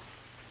bueno.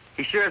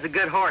 He sure is a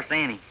good horse,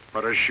 ain't he?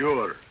 But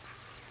sure.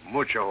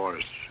 Mucho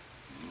horse.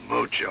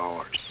 Mucho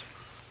horse.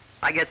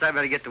 I guess I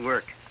better get to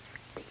work.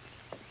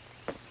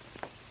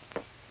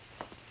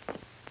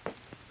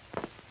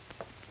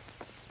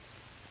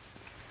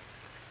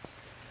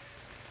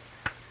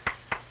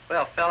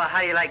 Well, fella,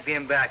 how you like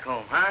being back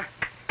home, huh?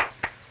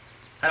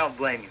 I don't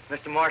blame you.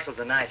 Mr. Marshall's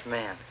a nice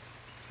man.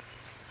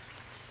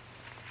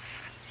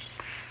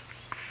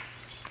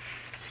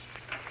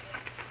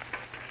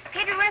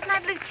 Pedro, where's my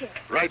Blue Chip?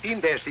 Right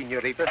in there,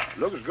 senorita.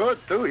 Looks good,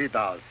 too, he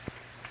does.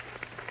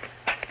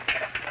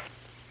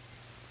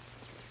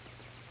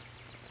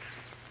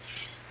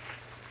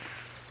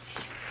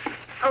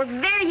 Oh,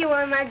 there you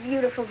are, my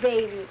beautiful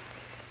baby.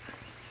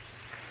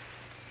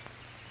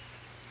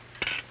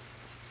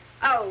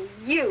 Oh,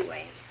 you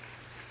ain't.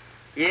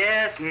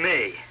 Yes,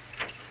 me.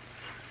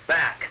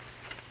 Back.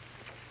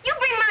 You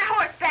bring my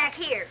horse back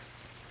here.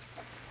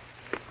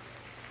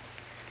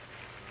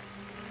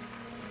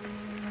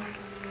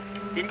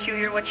 Didn't you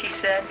hear what she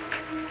said?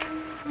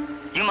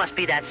 You must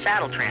be that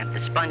saddle tramp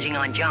that's sponging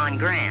on John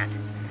Grant.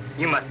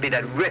 You must be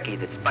that Ricky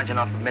that's sponging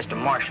off of Mr.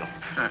 Marshall.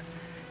 Huh.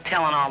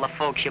 Telling all the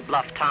folks you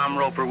bluffed Tom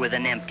Roper with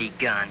an empty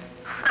gun.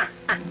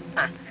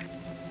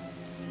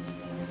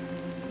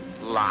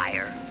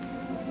 Liar.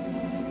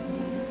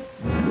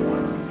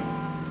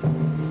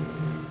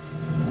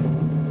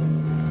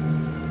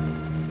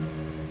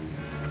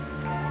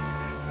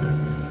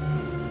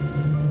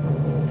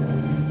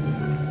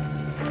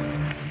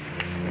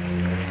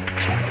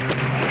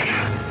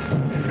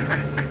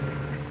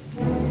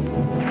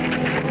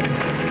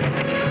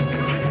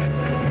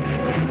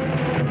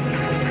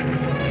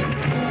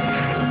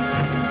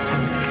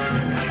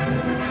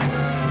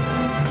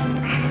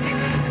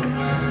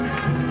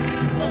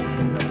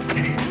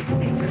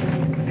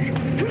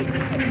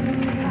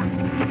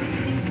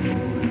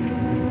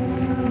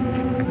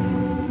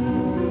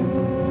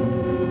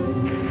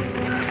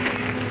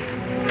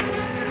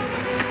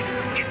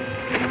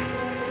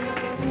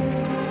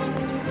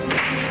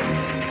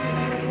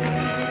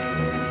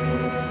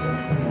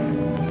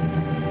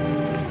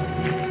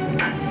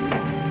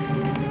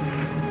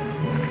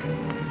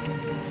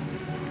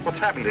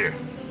 Happened here?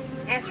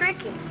 That's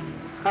Ricky.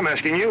 I'm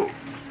asking you.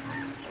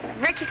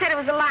 Ricky said it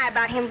was a lie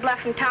about him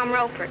bluffing Tom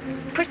Roper.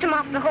 Pushed him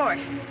off the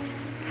horse.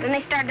 Then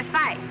they started to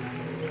fight.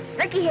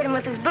 Ricky hit him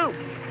with his boot.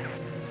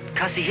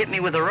 Cussy hit me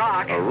with a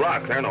rock. A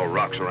rock? There are no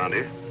rocks around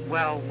here.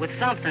 Well, with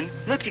something.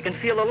 Look, you can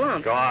feel a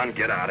lump. Go on,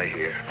 get out of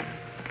here.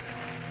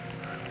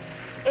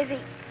 Is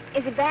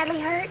he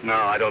badly hurt? No,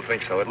 I don't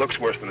think so. It looks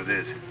worse than it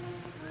is.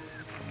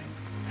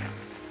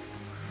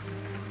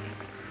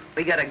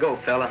 We gotta go,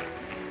 fella.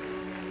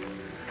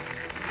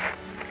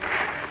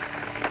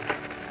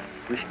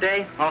 We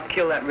stay, I'll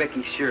kill that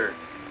Ricky, sure.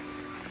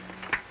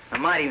 I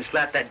might even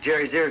slap that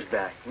Jerry's ears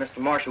back. Mr.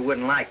 Marshall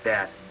wouldn't like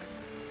that.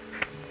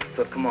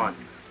 So come on,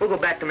 we'll go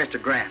back to Mr.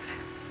 Grant's.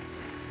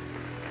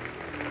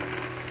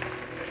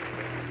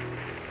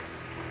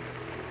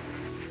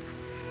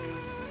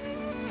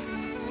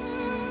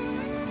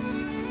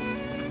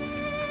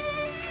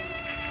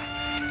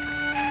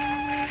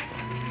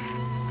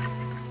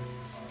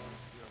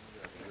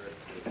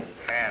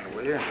 Hand,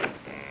 will you?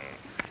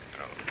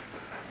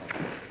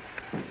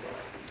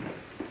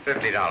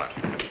 $50.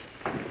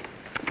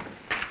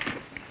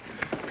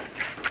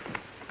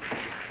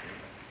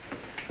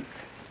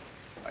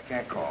 I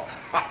can't call.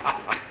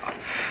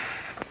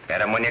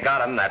 Get 'em when you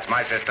got 'em. That's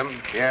my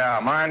system. Yeah,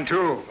 mine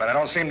too, but I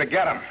don't seem to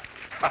get them.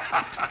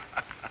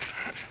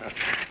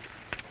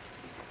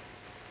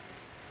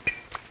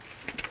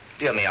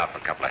 Deal me out for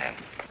a couple of hands.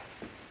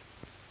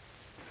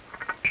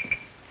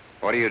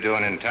 What are you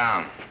doing in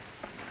town?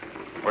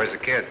 Where's the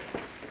kid?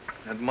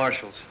 At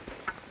Marshall's.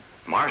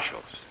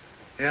 Marshall's?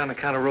 Yeah, on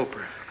account of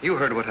Roper. You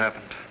heard what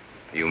happened.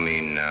 You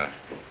mean,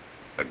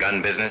 the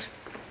gun business?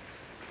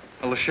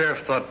 Well, the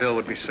sheriff thought Bill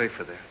would be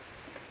safer there.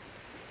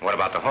 What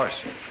about the horse?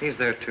 He's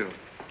there, too.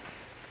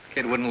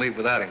 Kid wouldn't leave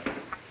without him.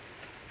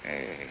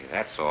 Hey,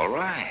 that's all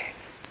right.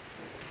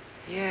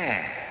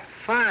 Yeah,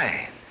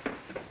 fine.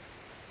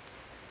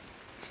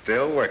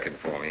 Still working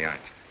for me,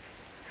 aren't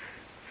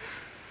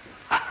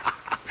you?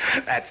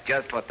 That's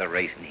just what the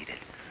race needed.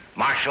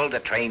 Marshall to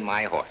train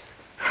my horse.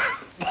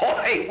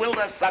 Boy, will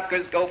the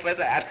suckers go for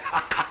that.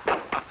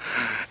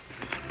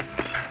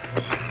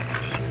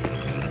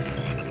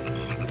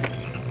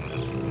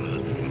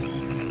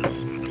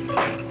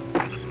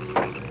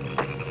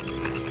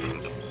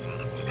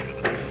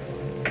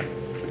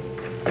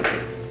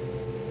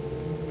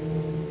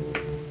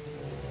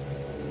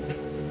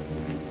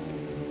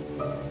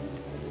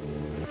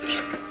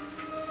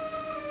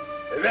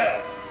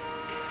 Bill!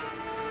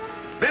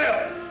 Bill!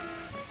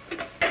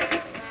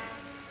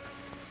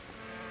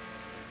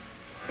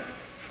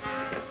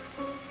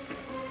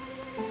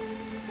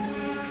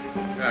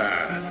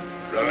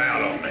 Rely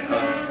on me,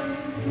 huh?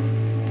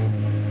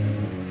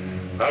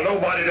 Well,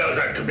 nobody does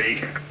that to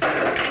me.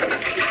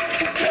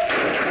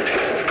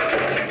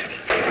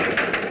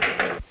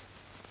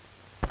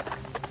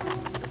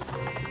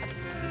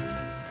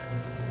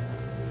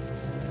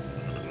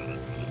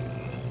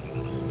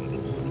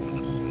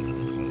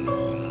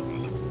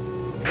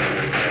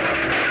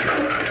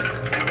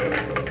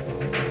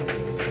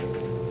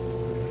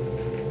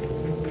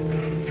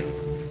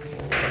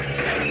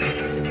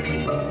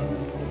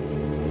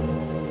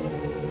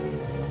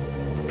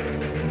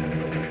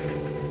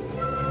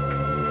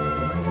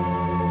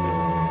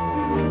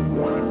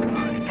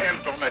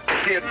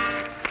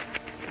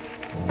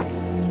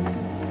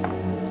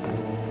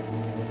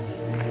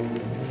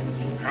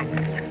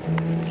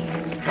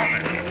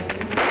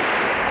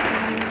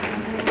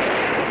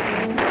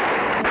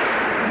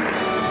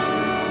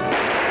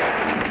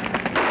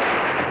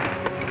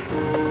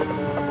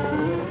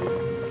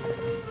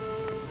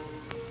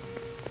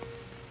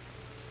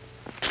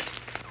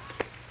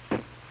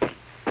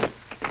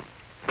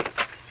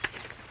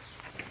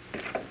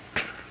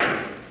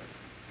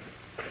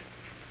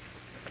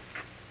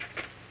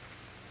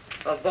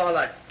 Of all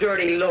the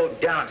dirty,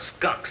 low-down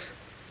skunks.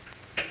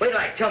 Wait till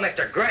I tell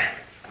Mr. Grant.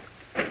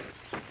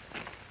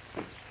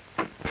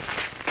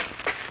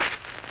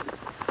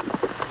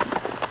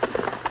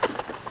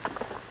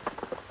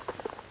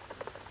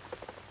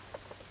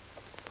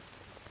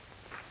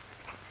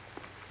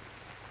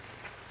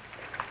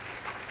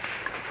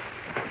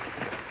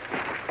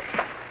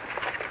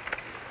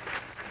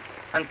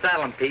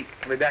 Unsaddle him, Pete.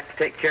 I'll be back to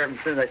take care of him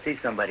as soon as I see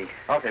somebody.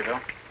 Okay, Bill.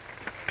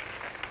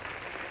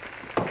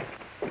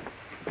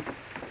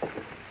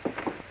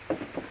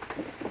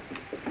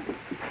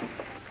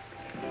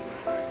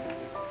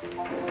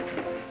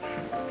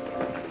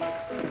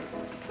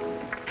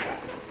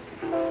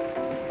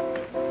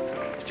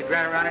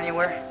 Around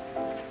anywhere?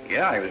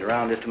 Yeah, he was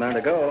around just a minute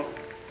ago.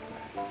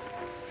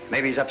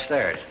 Maybe he's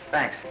upstairs.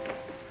 Thanks.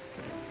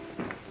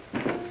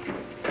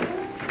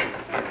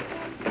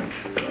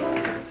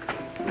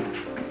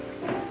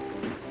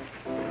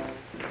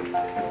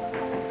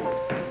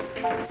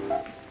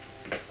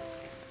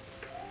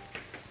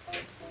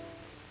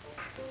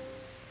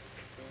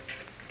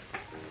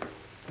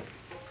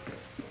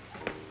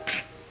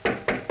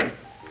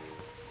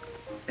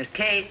 Miss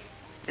Kate,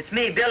 it's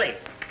me, Billy.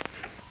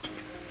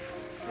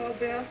 Oh,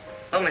 Bill?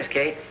 Oh, Miss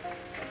Kate.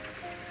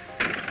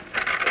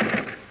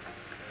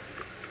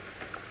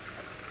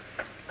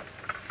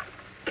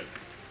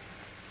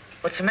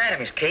 What's the matter,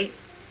 Miss Kate?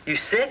 You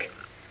sick?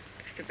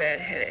 Just a bad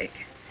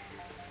headache.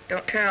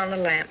 Don't turn on the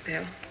lamp,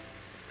 Bill.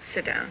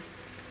 Sit down.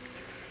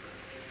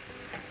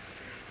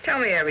 Tell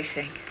me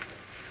everything.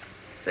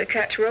 Did they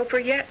catch Roper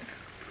yet?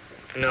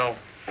 No.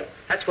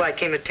 That's why I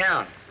came to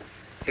town.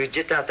 He was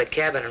just out the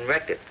cabin and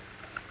wrecked it.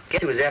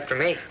 Guess he was after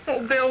me.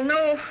 Oh, Bill,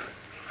 no.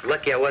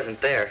 Lucky I wasn't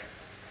there.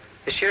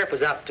 The sheriff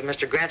was out to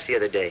Mr. Grant's the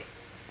other day.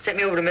 Sent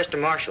me over to Mr.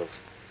 Marshall's.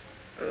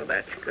 Oh,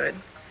 that's good.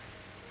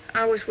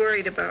 I was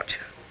worried about you.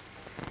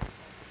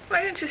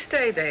 Why didn't you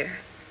stay there?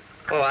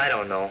 Oh, I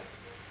don't know.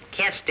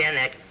 Can't stand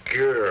that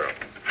girl.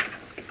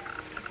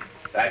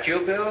 That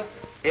you, Bill?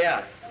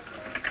 Yeah.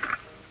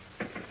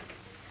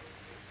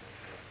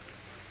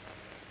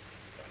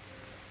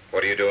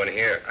 What are you doing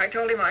here? I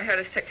told him I had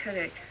a sick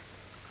headache.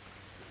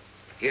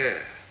 Yeah.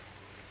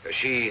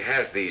 She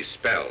has these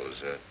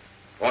spells.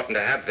 Oughtn't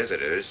to have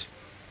visitors.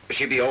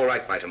 She'll be all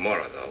right by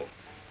tomorrow,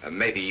 though.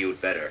 Maybe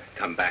you'd better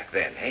come back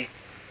then, eh?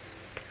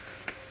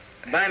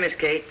 Bye, Miss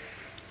Kate.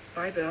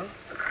 Bye, Bill.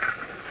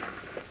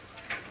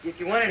 If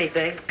you want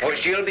anything. Oh,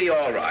 she'll be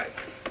all right.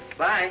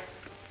 Bye.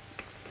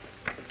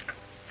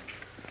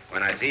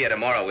 When I see you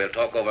tomorrow, we'll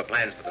talk over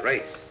plans for the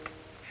race.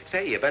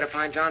 Say, you better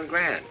find John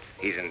Grant.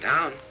 He's in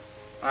town.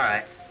 All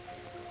right.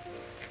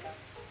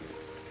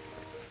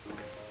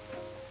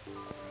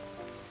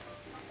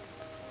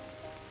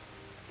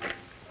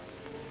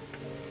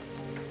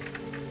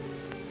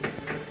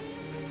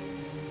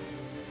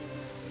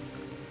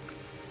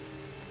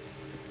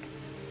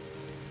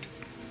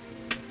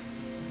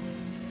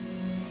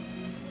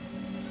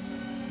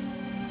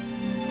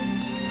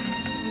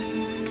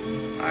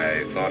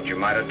 I thought you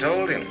might have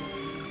told him.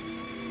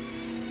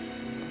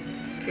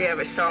 If he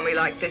ever saw me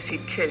like this,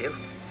 he'd kill you.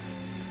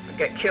 Or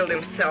get killed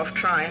himself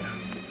trying.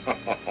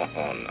 Oh,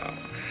 no.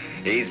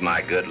 He's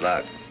my good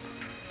luck.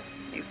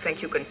 You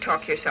think you can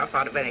talk yourself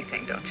out of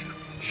anything, don't you?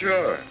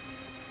 Sure.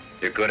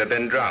 You could have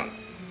been drunk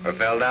or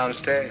fell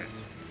downstairs.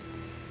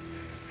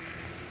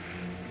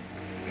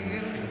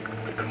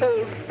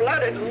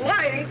 Cold-blooded,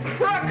 lying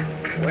crook!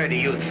 Where do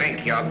you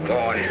think you're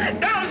going?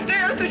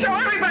 Downstairs to show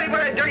everybody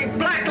what a dirty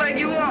blackleg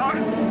you are!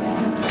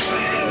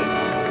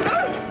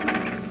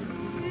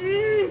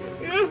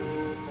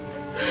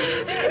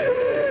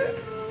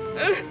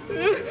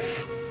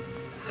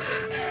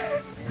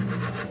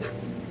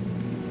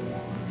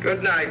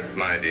 Good night,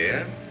 my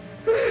dear.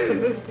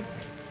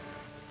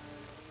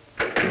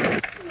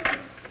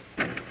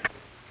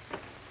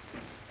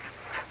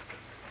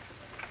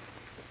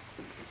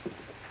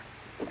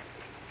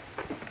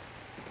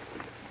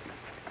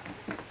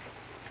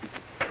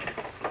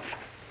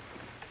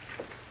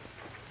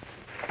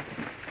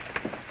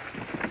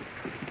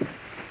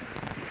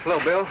 Hello,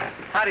 Bill.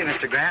 Howdy,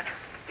 Mr. Grant.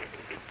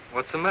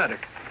 What's the matter?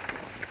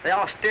 They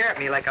all stare at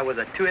me like I was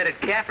a two-headed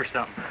calf or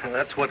something. Well,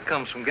 that's what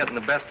comes from getting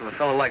the best of a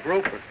fellow like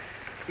Roper.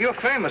 You're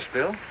famous,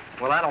 Bill.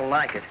 Well, I don't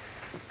like it.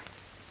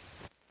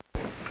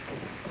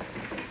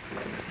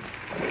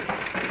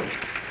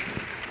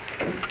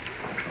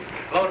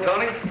 Hello,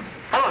 Tony.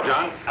 Hello,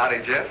 John.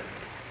 Howdy, Jeff.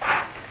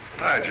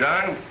 Hi,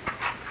 John.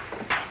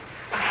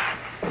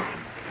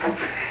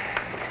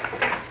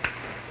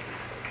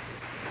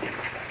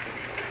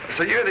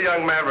 So you're the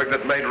young maverick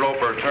that made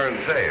Roper turn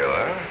tail,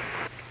 huh?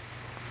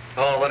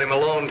 Oh, let him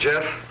alone,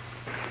 Jeff.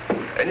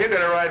 And you're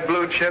gonna ride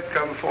Blue Chip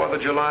come 4th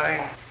of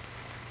July?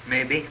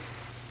 Maybe.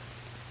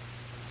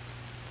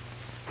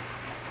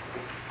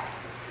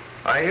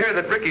 I hear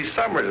that Ricky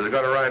Summers is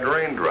gonna ride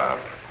Raindrop.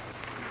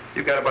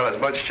 You got about as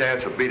much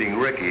chance of beating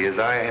Ricky as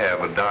I have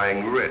of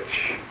dying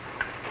rich.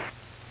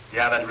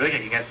 Yeah, that Ricky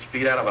can get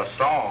speed out of a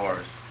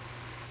sawhorse.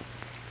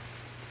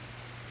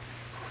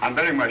 I'm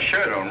betting my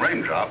shirt on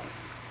Raindrop.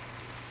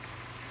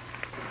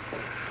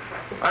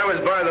 I was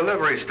by the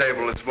livery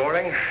stable this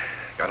morning.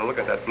 Got to look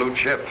at that Blue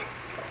Chip.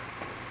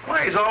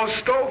 Why, he's all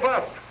stove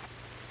up.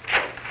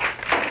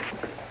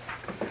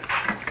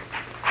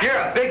 You're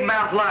a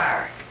big-mouth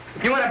liar.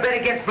 You want to bet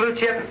against Blue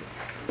Chip?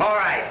 All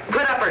right,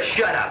 put up or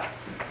shut up.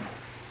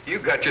 You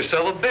got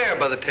yourself a bear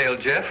by the tail,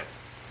 Jeff.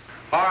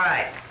 All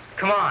right,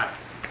 come on.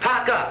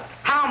 Talk up.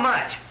 How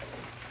much?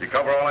 You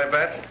cover all I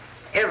bet?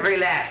 Every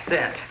last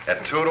cent.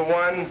 At 2 to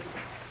 1?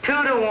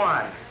 2 to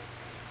 1.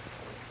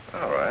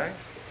 All right.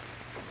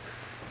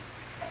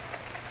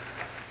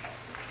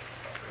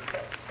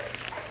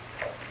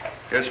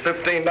 Here's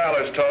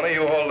 $15, Tony.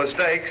 You hold the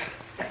stakes.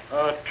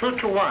 2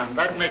 to 1.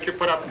 That'd make you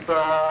put up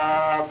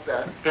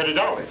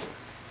 $30.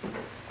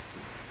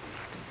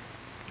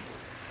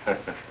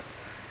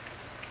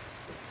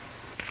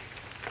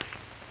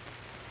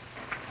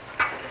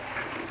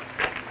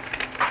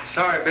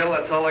 Sorry, Bill,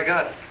 that's all I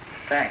got.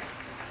 Thanks.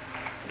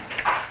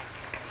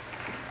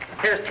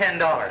 Here's $10.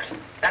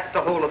 That's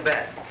the whole of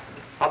bet.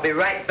 I'll be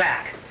right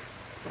back.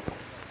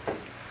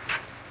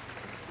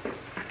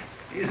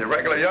 He's a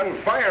regular young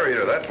fire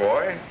eater, that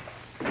boy.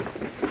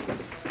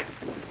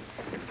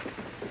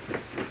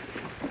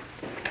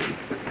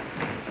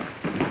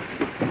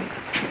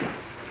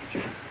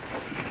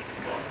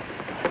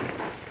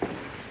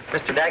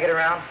 Mr. Daggett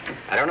around?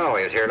 I don't know.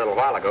 He was here a little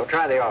while ago.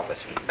 Try the office.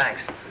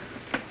 Thanks.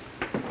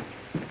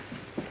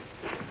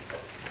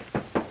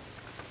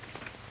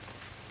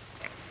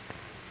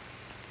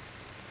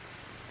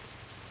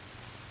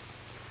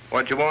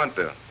 What you want,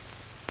 Bill?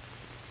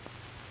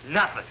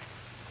 Nothing.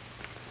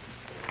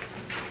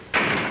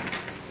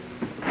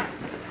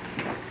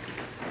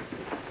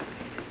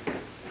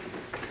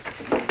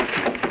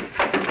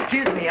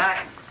 Excuse me,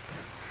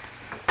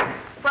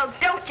 Well,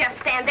 don't just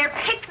stand there.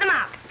 Pick them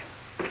up.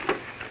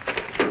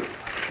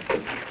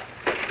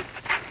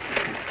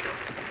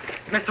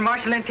 Mr.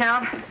 Marshall in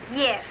town?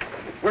 Yes.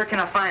 Where can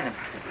I find him?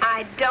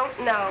 I don't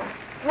know.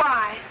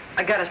 Why?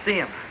 I gotta see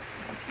him.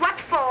 What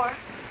for?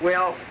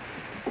 Well,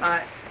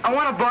 I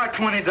want to borrow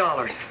 $20.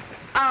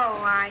 Oh,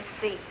 I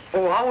see.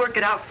 Oh, I'll work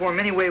it out for him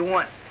any way you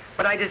want.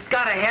 But I just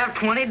gotta have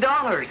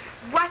 $20.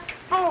 What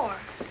for?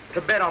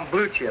 To bet on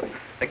Blue Chip.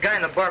 The guy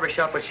in the barber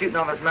shop was shooting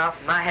off his mouth,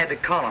 and I had to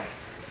call him.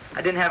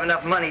 I didn't have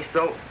enough money,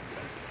 so...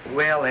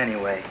 Well,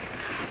 anyway.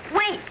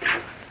 Wait.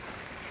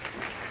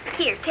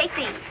 Here, take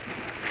these.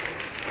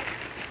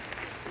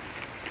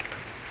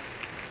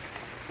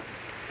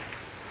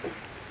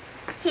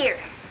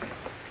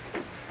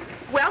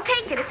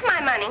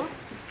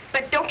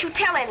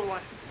 tell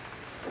anyone.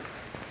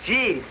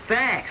 Gee,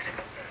 thanks.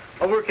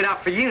 I'll work it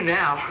out for you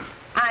now.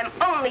 I'm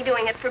only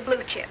doing it for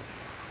Blue Chip.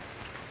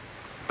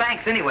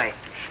 Thanks anyway.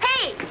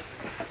 Hey!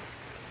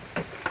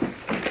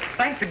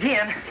 Thanks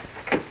again.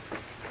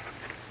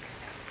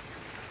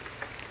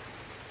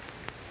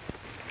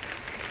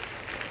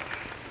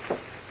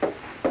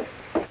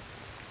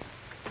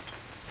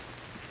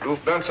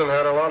 Ruth Benson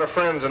had a lot of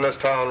friends in this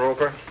town,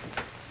 Roper.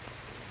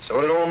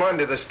 So did old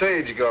Monday, the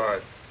stage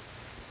guard.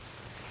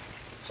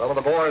 Some of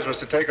the boys was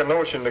to take a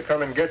notion to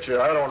come and get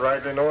you. I don't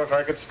rightly know if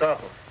I could stop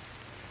them.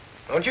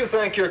 Don't you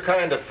think you're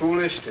kind of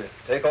foolish to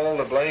take all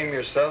the blame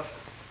yourself?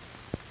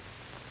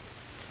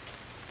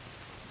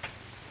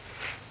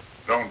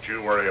 Don't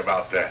you worry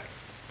about that.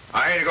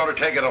 I ain't going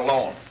to take it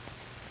alone.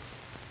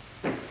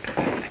 The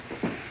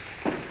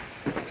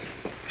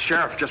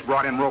sheriff just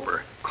brought in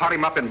Roper. Caught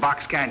him up in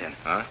Box Canyon.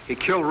 Huh? He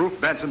killed Ruth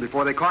Benson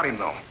before they caught him,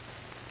 though.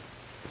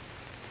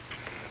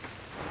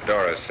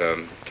 Doris,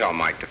 tell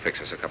Mike to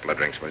fix us a couple of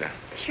drinks, will you?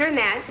 Sure,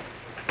 Matt.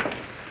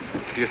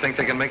 Do you think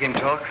they can make him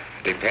talk?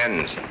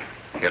 Depends.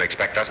 He'll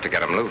expect us to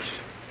get him loose.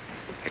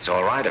 It's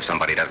all right if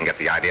somebody doesn't get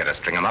the idea to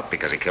string him up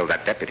because he killed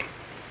that deputy.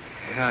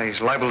 Yeah, he's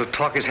liable to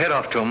talk his head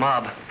off to a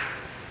mob.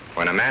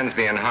 When a man's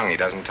being hung, he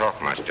doesn't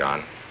talk much,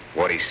 John.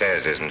 What he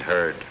says isn't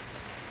heard.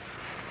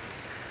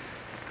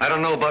 I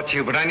don't know about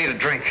you, but I need a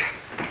drink.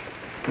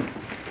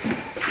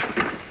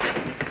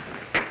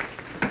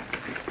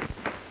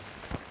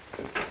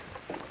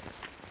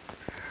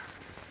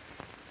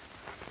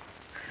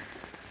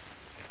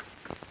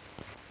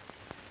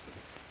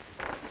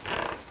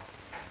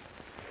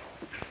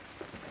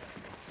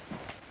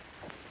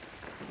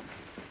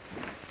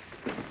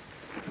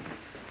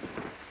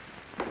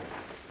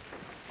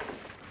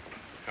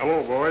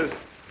 Hello, boys.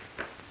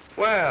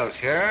 Well,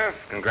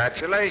 Sheriff,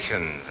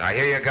 congratulations. I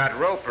hear you got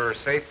Roper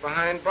safe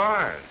behind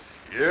bars.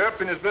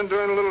 Yep, and he's been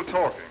doing a little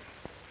talking.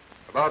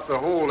 About the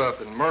holdup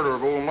and murder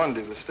of old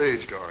Monday, the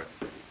stage guard.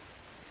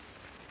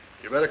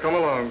 You better come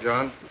along,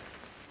 John.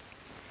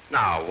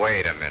 Now,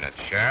 wait a minute,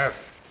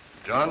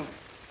 Sheriff. John,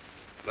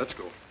 let's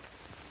go.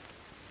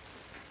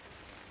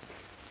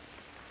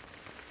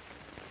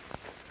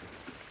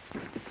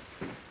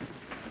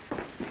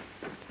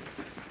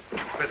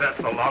 But that's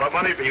a lot of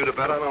money for you to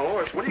bet on a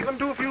horse. What are you going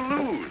to do if you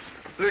lose?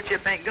 Blue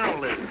Chip ain't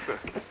gonna lose.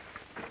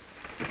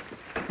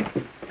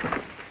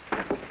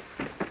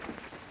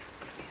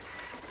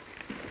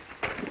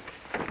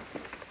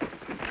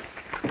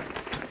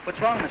 What's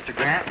wrong, Mr.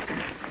 Grant?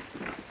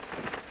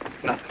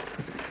 Nothing.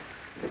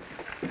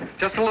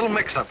 Just a little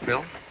mix-up,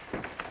 Bill.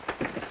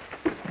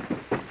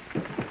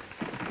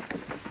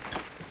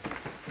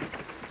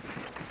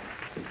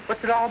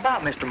 What's it all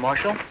about, Mr.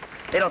 Marshall?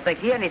 They don't think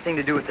he had anything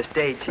to do with the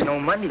stage,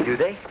 Monday, do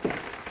they?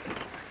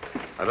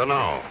 I don't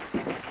know.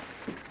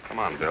 Come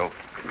on, Bill.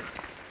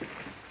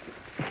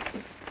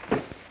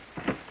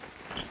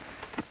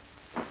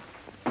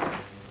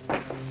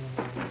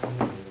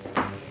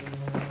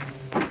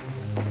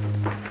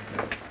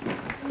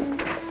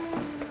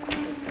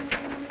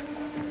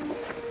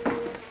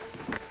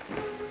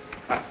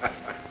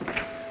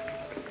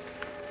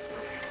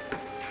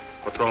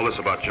 What's all this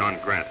about John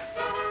Grant?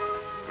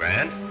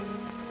 Grant?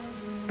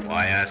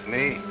 Why ask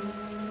me?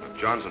 If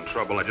John's in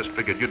trouble, I just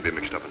figured you'd be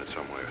mixed up in it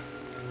somewhere.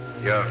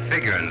 Your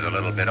figuring's a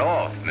little bit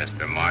off,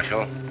 Mr.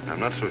 Marshall. I'm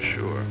not so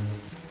sure.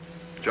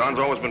 John's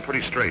always been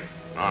pretty straight,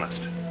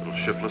 honest. A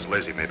little shiftless,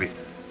 lazy maybe,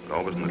 but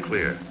always in the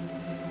clear.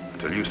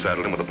 Until you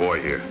saddled him with a boy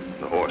here,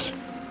 the horse.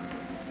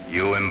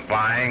 You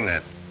implying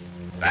that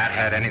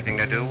had anything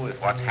to do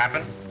with what's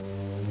happened?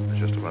 It's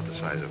just about the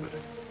size of it.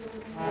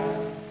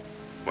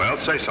 Well,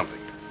 say something.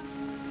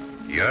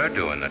 You're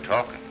doing the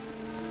talking.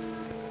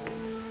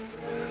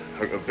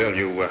 Bill,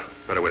 you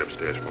better wait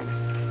upstairs for me.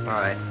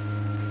 All right.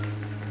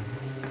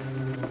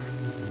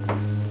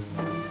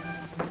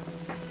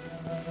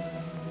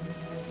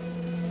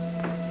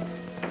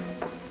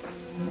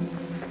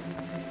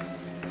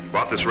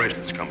 About this race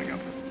that's coming up.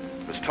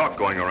 There's talk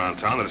going around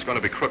town that it's going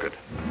to be crooked.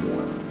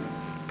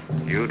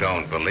 You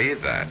don't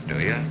believe that, do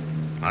you?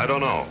 I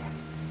don't know.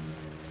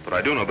 But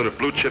I do know that if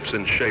Blue Chip's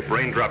in shape,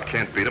 Raindrop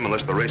can't beat him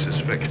unless the race is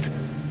fixed.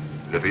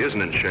 And if he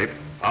isn't in shape,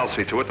 I'll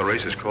see to it the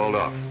race is called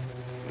off.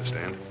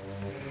 Understand?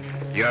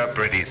 You're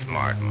pretty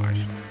smart,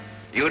 Marshall.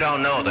 You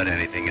don't know that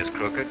anything is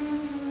crooked.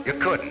 You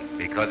couldn't,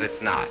 because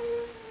it's not.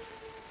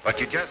 But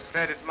you just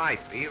said it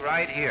might be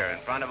right here in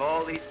front of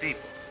all these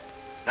people.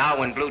 Now,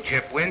 when Blue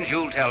Chip wins,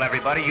 you'll tell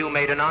everybody you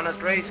made an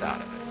honest race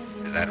out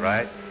of it. Is that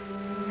right?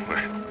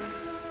 Well,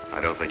 I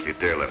don't think you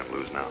dare let him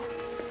lose now.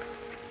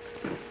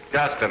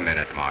 Just a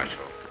minute,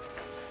 Marshall.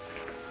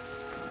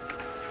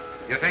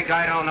 You think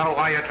I don't know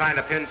why you're trying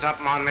to pin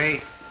something on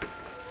me?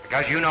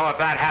 Because you know if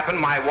that happened,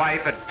 my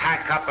wife would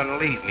pack up and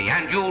leave me.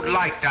 And you'd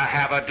like to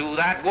have her do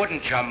that,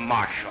 wouldn't you,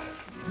 Marshall?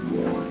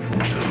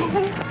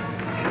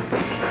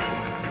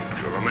 If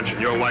you ever mention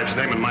your wife's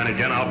name and mine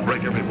again, I'll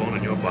break every bone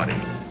in your body.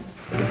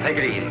 Take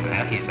it easy,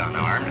 Matt. He's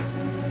unarmed.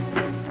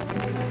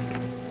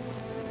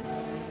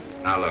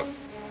 Now, look.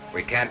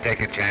 We can't take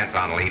a chance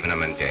on leaving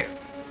him in jail.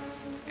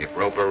 If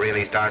Roper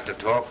really starts to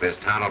talk, this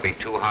town will be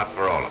too hot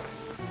for all of us.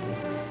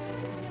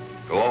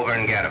 Go over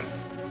and get him.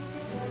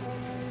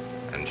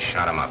 And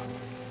shut him up.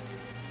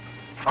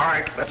 All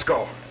right, let's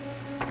go.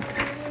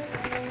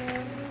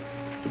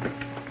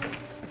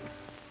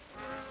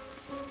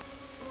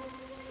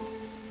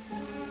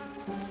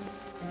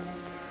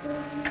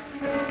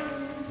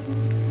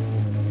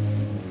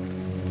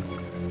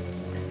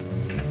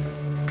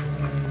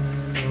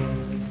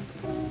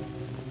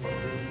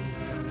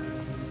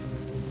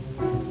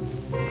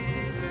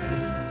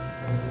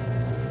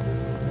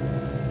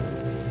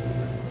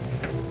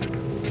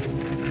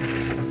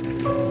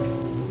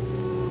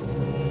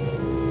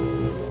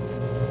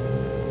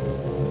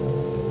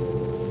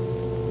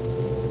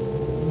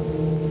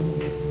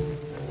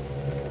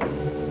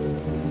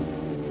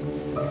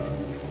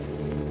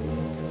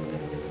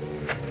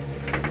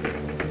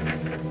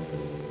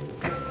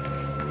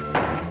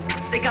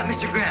 They got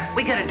Mr. Grant.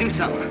 We gotta do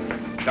something.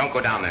 Don't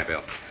go down there,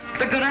 Bill.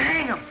 They're gonna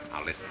hang him.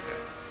 Now listen, Bill.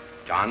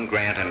 John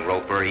Grant and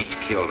Roper each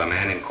killed a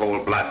man in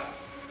cold blood.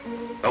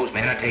 Those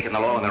men are taking the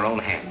law in their own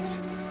hands.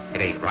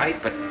 It ain't right,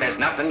 but there's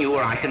nothing you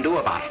or I can do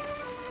about it.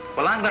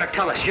 Well, I'm gonna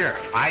tell the sheriff.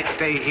 I'd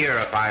stay here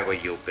if I were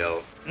you,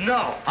 Bill.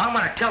 No, I'm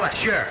gonna tell the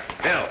sheriff.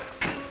 Bill,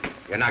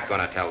 you're not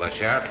gonna tell the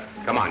sheriff.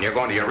 Come on, you're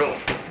going to your room.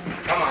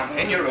 Come on,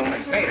 in your room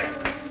and stay there.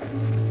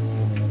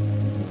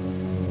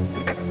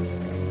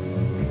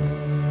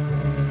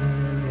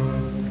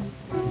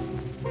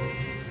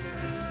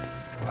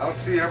 I'll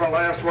see every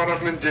last one of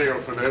them in jail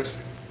for this.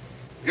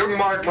 You can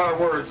mark my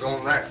words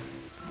on that.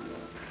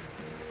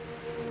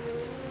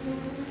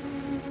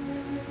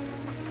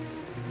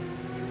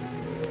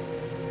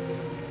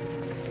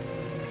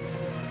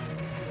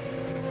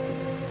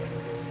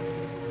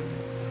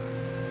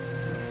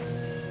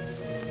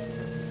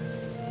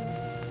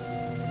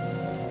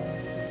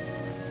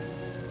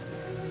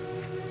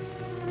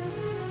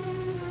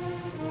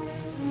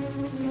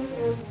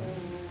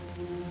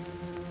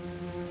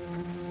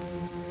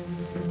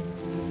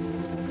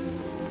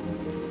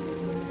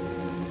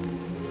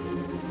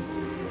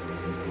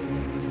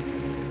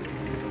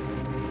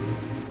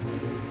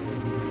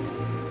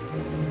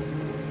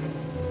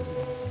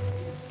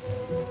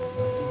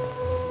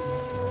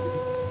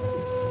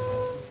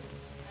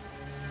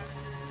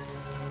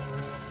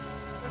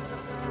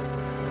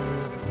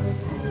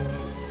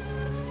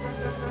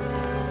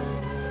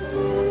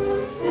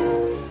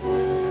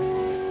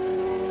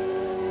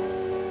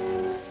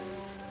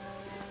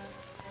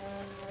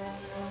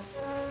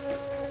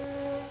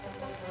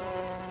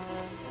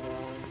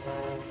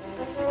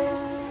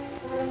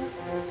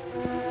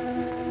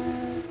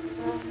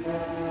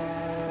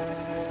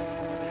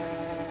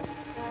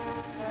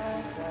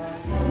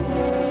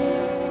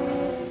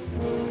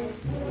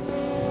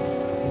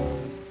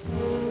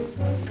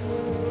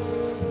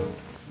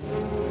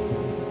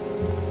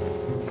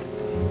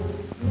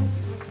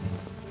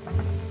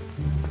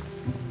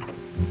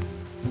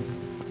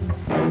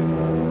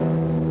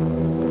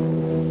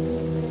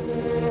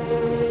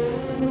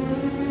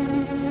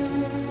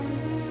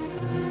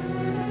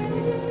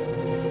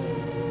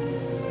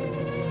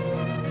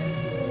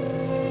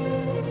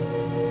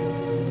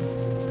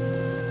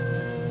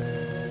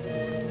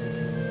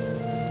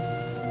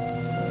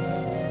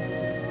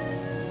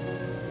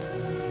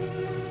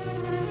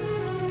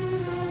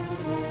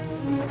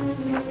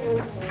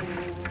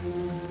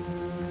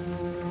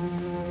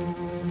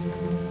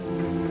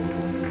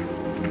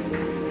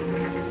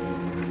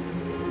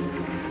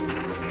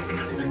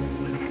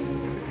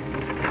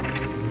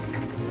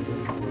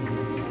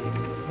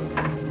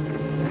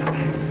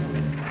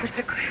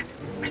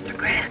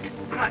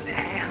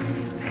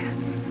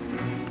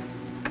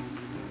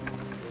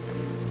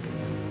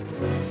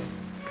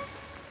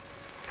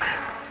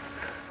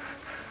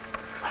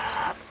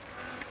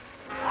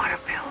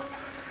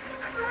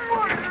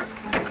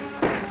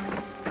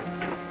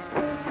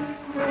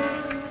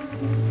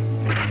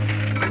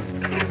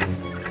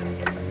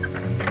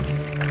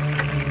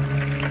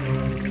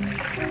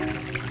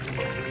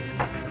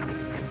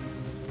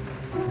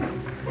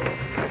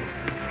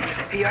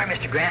 Here you are,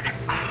 Mr. Grant.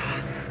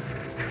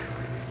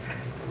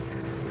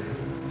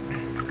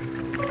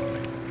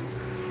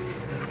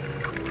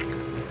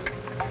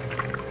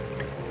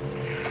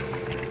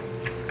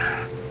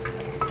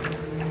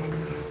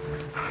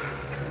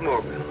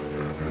 More, Bill.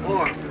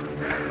 More.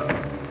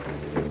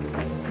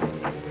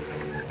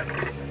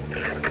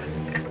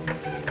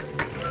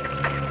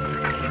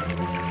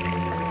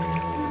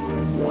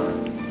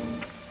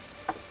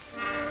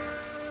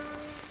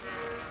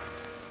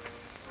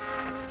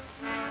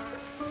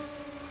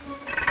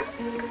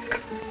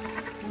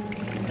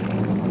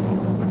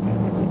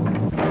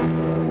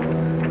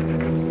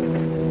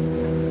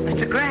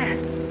 Mr. Grant.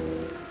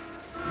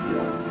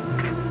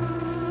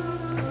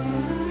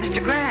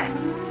 Mr. Grant.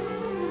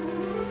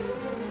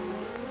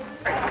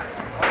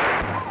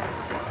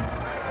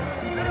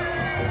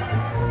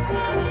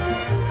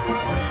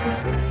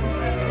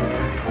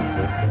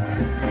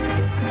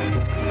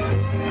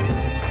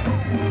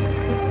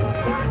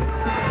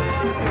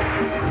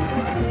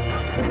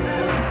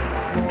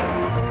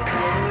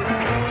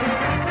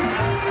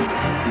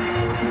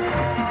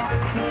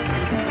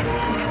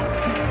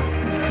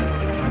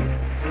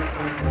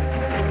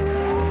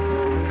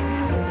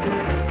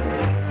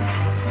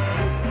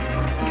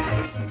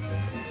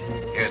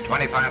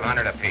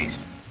 $2,500 apiece.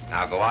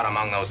 Now go out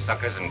among those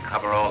suckers and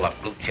cover all the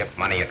blue chip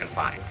money you can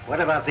find. What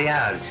about the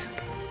odds?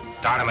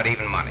 Start them at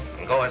even money.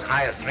 And go as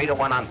high as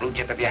 3-1 on blue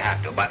chip if you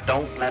have to. But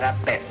don't let a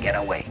bet get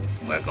away.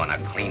 We're gonna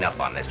clean up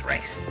on this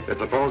race. But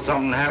suppose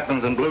something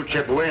happens and blue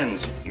chip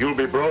wins, you'll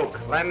be broke.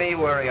 Let me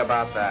worry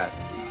about that.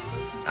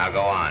 Now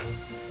go on.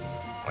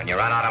 When you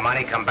run out of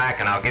money, come back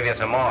and I'll give you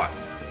some more.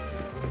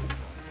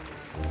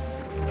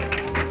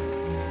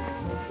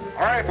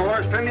 All right,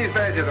 boys, pin these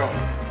badges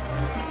on.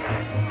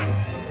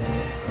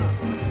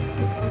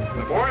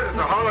 Boys, it's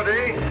a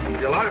holiday. There'll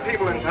be a lot of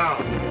people in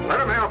town. Let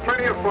them have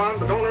plenty of fun,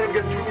 but don't let them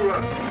get too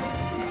rough.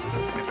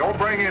 And don't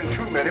bring in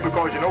too many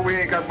because you know we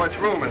ain't got much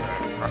room in there.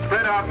 Now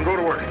spread out and go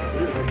to work.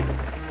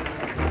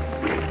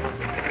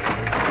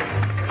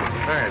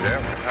 Hey,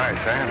 Deb. Hi,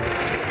 Sam.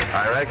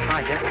 Hi, Rick.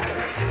 Hi, Jeff.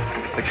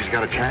 Think she's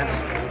got a chance?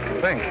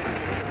 Think.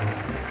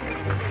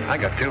 I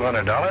got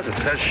 $200. It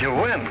says she'll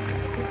win.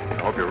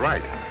 I hope you're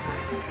right.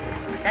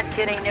 That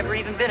kid ain't never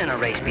even been in a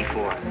race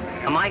before.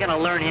 Am I gonna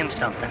learn him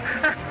something?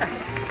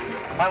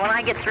 Why, when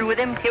I get through with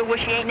him, he'll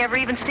wish he ain't never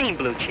even seen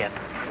blue chip.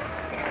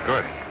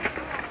 Good.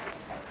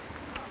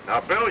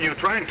 Now, Bill, you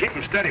try and keep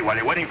him steady while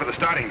you're waiting for the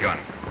starting gun.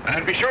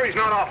 And be sure he's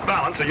not off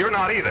balance, so you're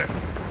not either.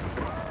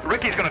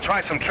 Ricky's going to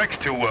try some tricks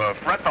to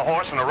fret the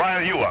horse and to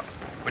rile you up.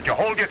 But you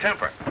hold your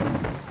temper.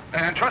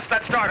 And trust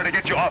that starter to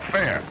get you off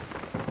fair.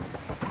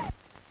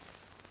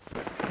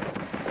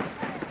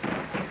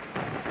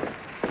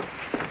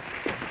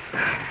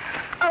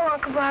 Oh,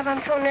 Uncle Bob,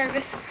 I'm so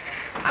nervous.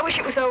 I wish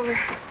it was over.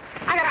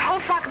 I got a whole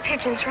flock of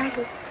pigeons right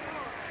here.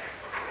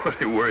 What,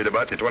 are you worried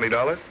about your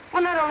 $20?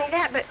 Well, not only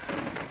that, but...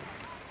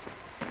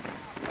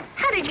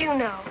 How did you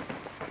know?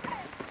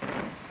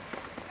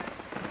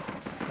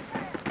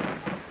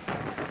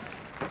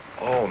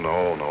 Oh,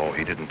 no,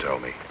 he didn't tell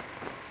me.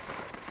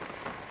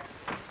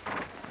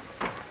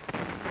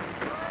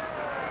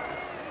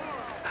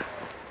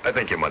 I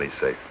think your money's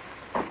safe.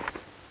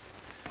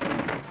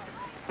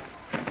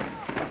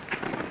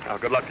 Now,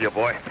 good luck to you,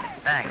 boy.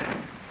 Thanks.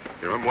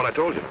 You remember what I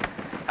told you?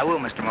 I will,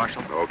 Mr.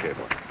 Marshall. Okay,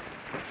 boy.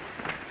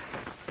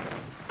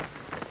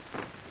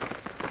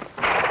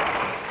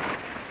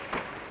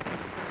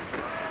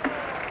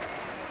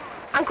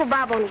 Uncle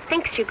Bob only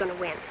thinks you're going to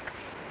win.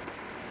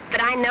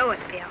 But I know it,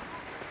 Bill.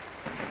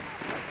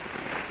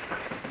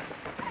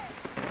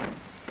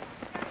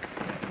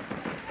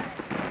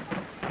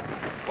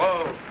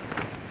 Whoa.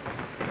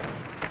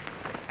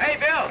 Hey,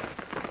 Bill.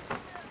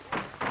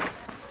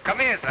 Come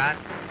here, son.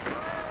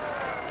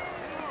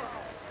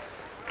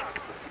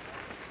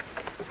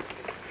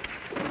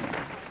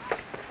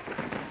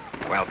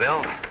 Well,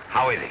 Bill,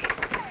 how is he?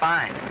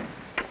 Fine.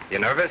 You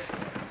nervous?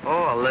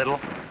 Oh, a little.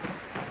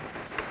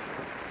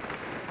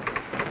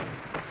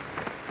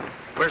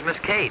 Where's Miss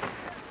Kate?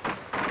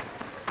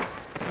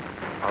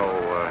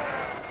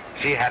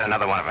 She had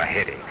another one of her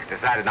headaches.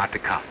 Decided not to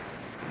come.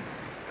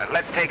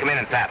 Let's take him in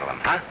and saddle him,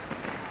 huh?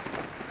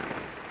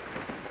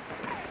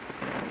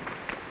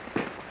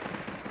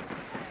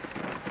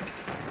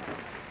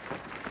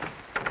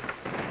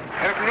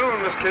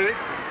 Afternoon, Miss Kate.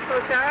 Hello,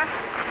 Tara.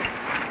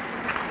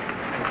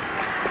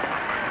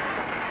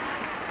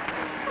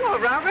 Hello,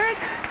 Robert.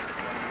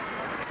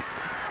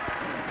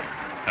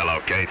 Hello,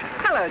 Kate.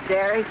 Hello,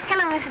 Jerry.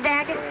 Hello, Mr.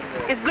 Daggett.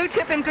 Is Blue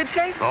Chip in good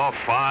shape? Oh,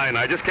 fine.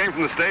 I just came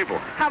from the stable.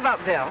 How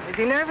about Bill? Is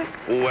he nervous?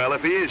 Well,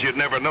 if he is, you'd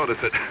never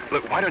notice it.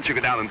 Look, why don't you go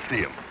down and see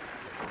him?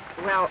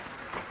 Well,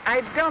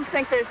 I don't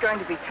think there's going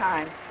to be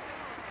time.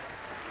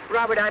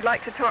 Robert, I'd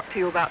like to talk to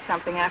you about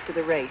something after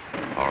the race.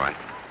 All right.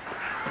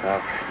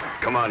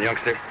 Come on,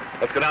 youngster.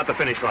 Let's go down to the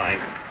finish line.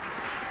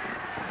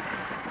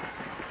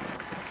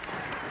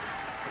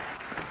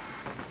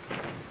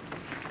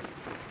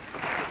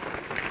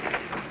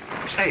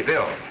 Say,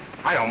 Bill,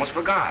 I almost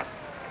forgot.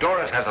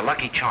 Doris has a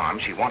lucky charm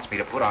she wants me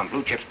to put on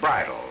Blue Chip's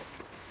bridle.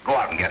 Go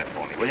out and get it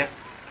for me, will you?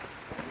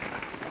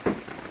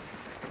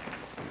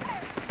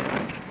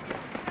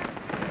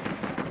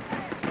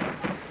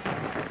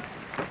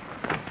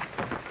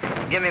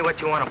 Give me what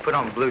you want to put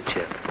on Blue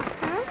Chip.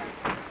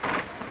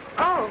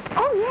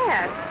 Oh,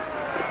 yes.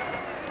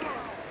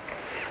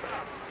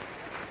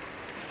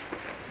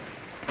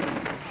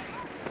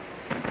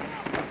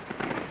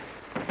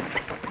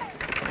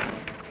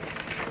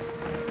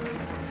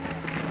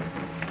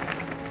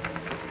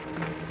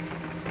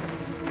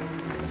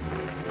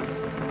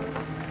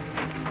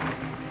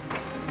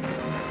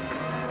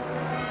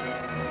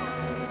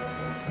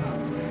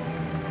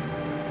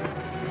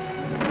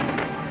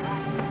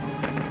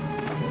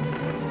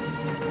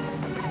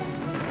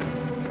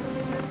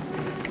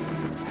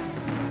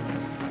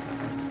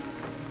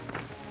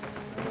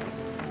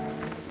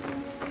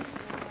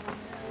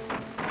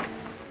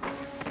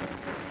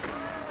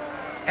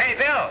 Hey,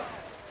 Bill,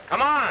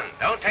 come on.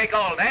 Don't take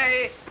all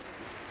day.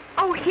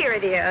 Oh, here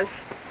it is.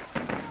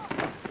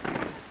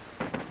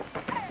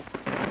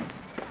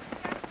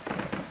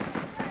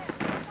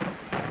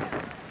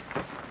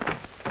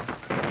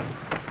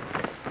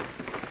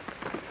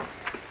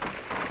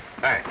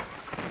 Thanks.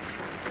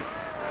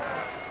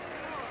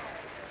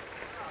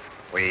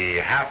 We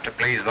have to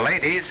please the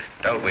ladies,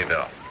 don't we,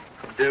 Bill?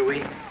 Do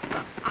we?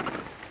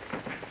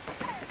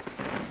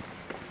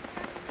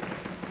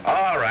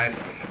 All right,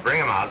 bring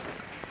him out.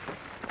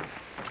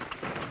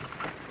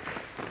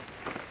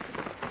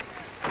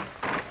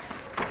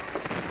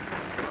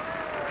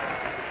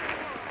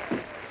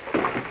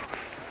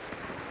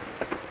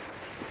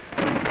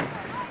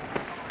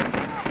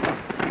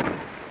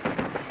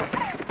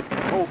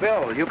 Oh,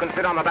 Bill, you can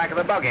sit on the back of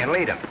the buggy and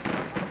lead him.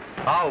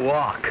 I'll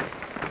walk.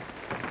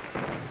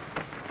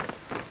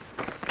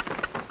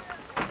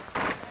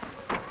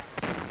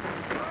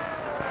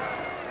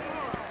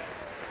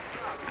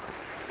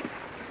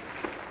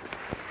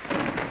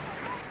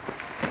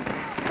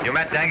 You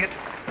met Daggett?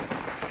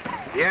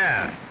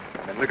 Yeah.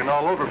 Been looking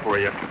all over for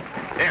you.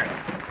 Here.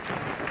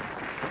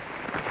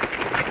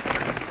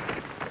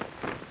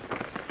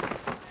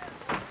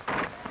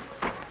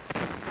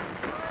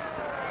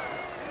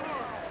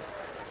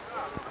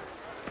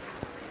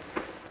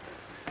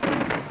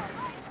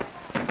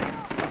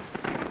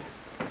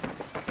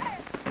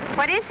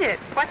 What is it?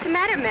 What's the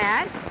matter,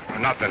 Matt?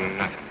 Nothing.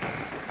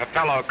 A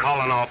fellow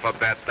calling off a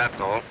bet, that's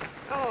all.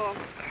 Oh.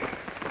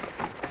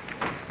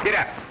 Get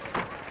up.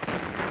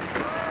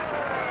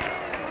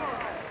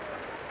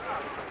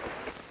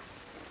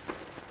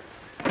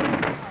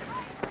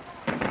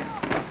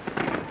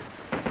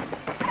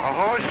 A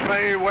horse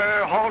may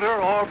wear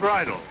halter or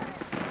bridle,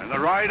 and the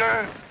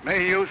rider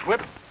may use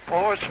whip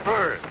or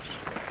spurs.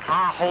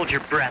 Ah, hold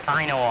your breath.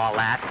 I know all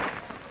that.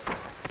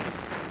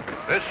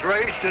 This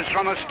race is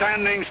from a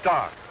standing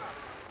start.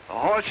 The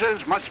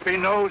horses must be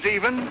nose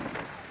even,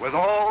 with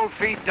all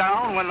feet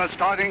down when the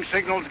starting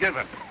signal's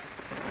given.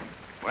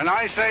 When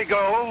I say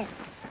go,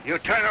 you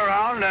turn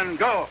around and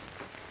go.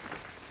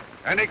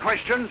 Any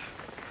questions?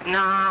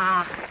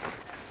 Nah.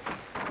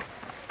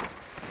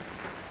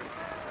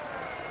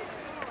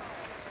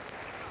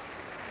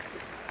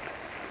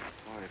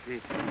 Boy, if he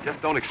just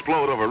don't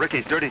explode over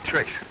Ricky's dirty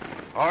tricks.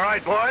 All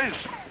right, boys,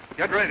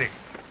 get ready.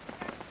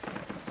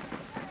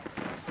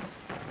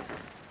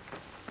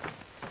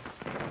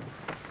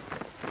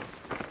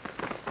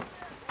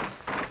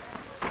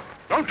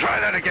 Don't try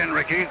that again,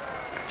 Ricky.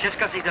 Just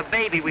 'cause he's a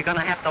baby, we're gonna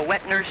have to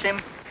wet nurse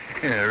him?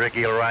 Yeah,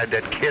 Ricky will ride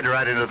that kid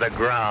right into the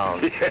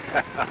ground.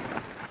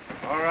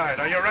 All right,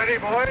 are you ready,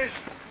 boys?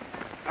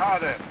 Now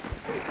then,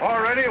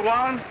 all ready?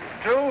 1,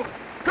 2,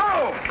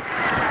 go!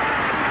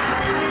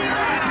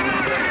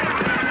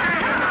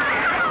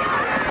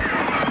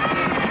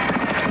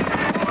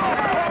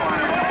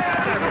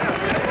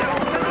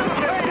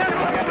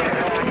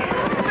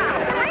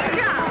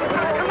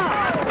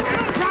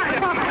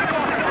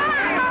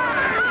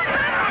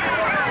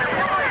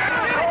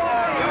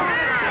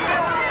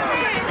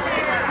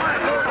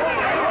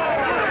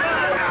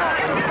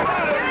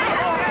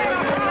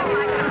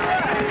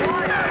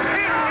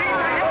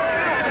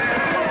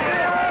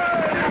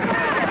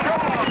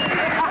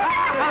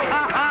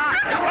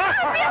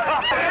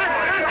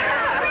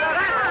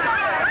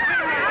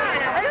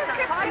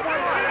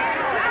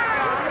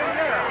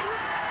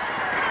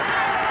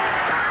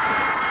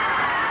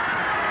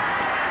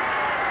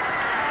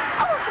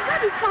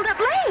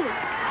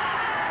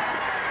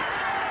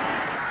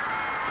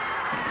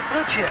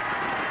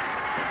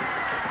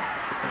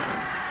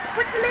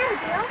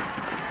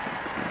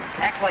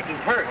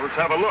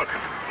 Let's have a look.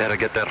 Better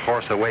get that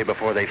horse away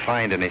before they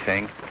find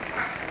anything.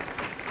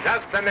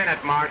 Just a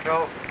minute,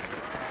 Marshal.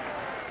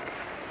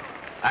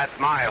 That's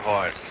my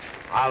horse.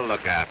 I'll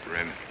look after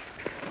him.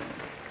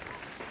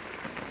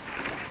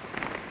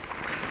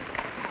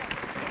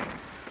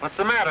 What's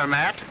the matter,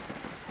 Matt?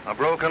 A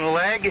broken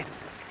leg?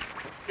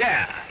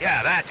 Yeah,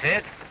 that's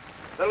it.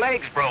 The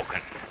leg's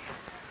broken.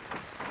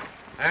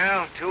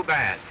 Well, too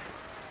bad.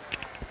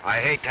 I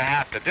hate to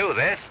have to do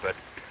this, but...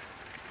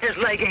 His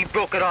leg ain't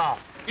broke at all.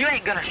 You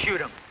ain't gonna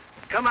shoot him.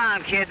 Come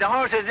on, kid. The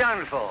horse is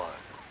done for.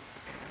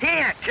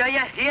 Here, tell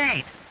ya, he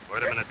ain't.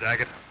 Wait a minute,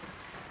 Daggett.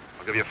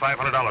 I'll give you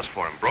 $500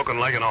 for him, broken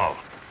leg and all.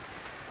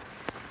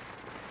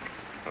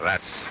 Well,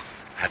 that's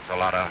a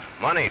lot of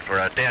money for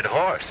a dead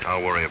horse.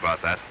 I'll worry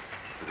about that.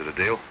 Is it a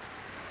deal?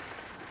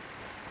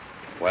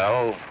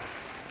 Well,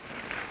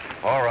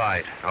 all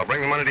right. I'll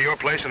bring the money to your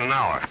place in an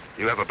hour.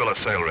 You have a bill of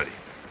sale ready.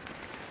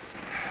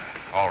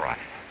 All right.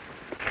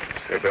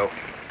 Here, Bill.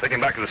 Take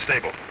him back to the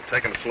stable.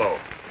 Take him slow.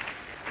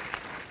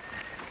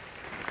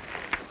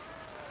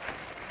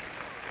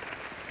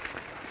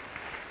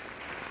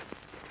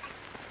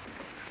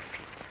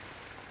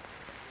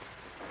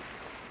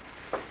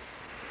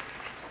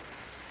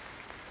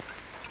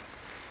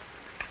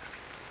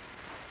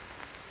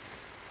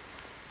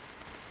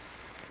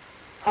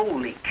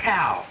 Holy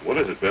cow. What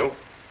is it, Bill?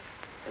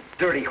 The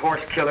dirty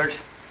horse killers.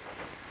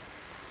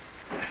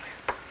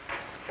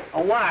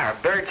 A wire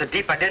buried so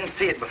deep I didn't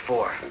see it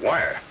before. A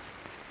wire?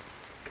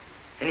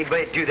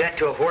 Anybody do that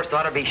to a horse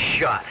ought to be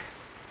shot.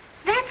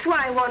 That's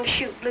why I want to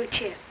shoot Blue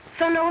Chip,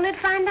 so no one would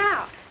find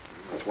out.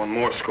 That's one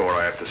more score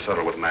I have to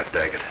settle with Matt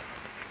Daggett.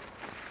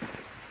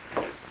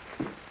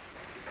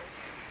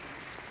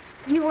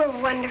 You were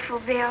wonderful,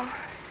 Bill.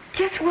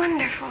 Just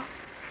wonderful.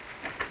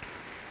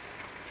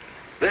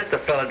 This the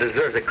fella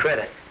deserves the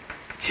credit.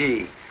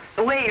 Gee,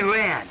 The way he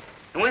ran.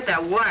 And with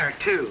that wire,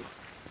 too.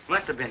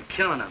 Must have been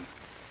killing him.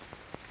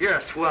 You're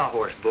a swell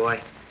horse,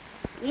 boy.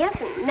 Yes,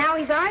 and now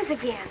he's ours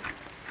again.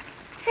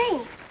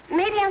 Say,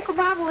 maybe Uncle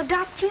Bob will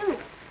adopt you.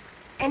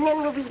 And then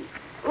we'll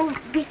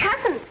be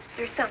cousins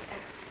or something.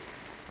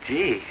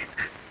 Gee.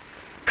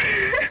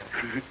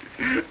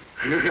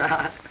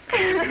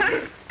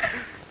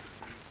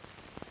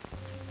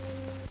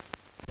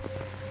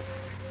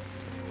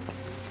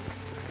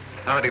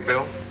 Howdy,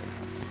 Bill.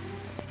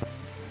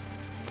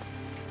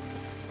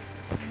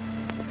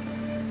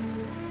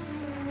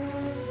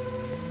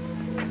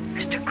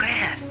 Mr.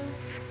 Grant.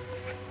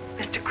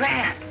 Mr.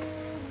 Grant.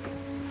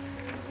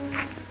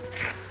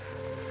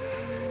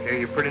 Yeah,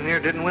 you pretty near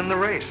didn't win the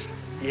race.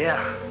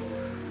 Yeah.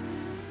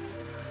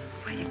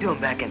 What are you doing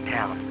back in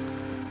town?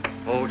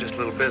 Oh, just a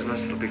little business.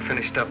 It'll be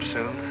finished up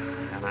soon.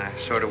 And I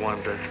sort of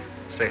wanted to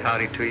say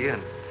howdy to you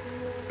and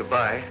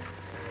goodbye.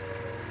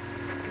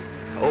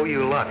 I owe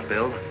you a lot,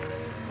 Bill.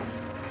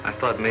 I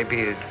thought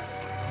maybe it'd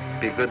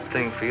be a good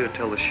thing for you to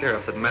tell the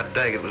sheriff that Matt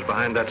Daggett was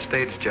behind that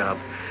stage job.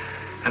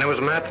 And it was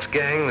Matt's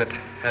gang that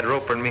had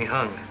Roper and me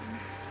hung.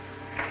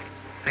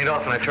 Ain't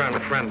often I try on my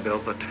friend, Bill,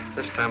 but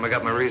this time I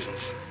got my reasons.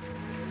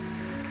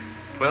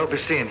 Well, be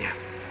seeing you.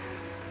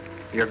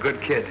 You're a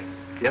good kid.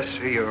 Yes,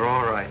 sir, you're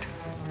all right.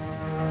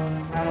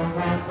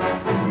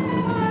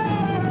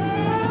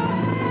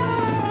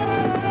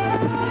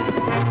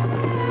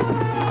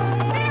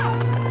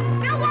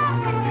 Bill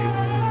Walton!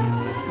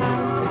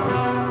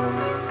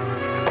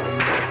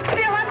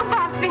 Bill, Uncle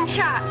Bob's been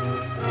shot.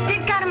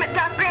 They've got him at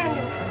Doc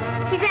Brandon's.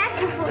 He's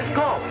asking for Let's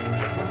go.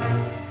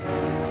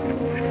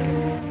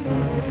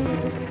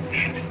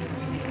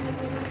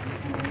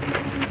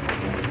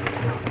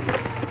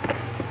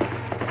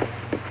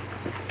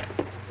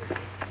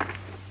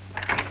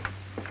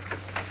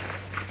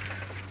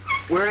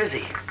 Where is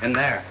he? In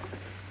there.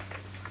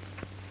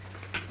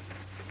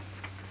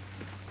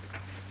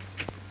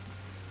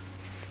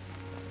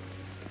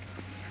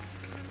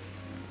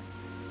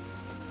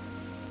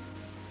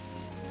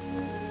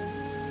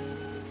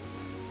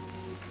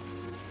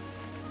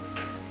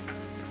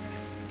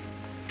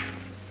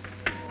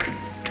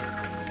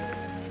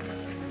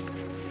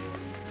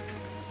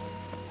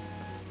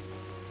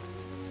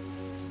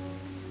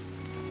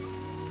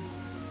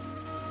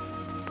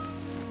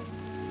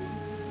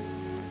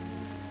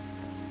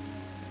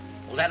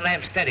 Hold that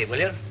lamp steady, will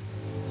you?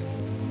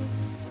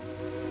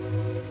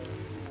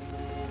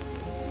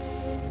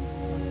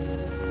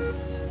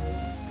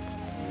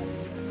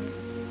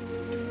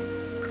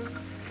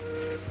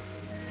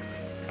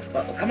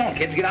 Well, come on,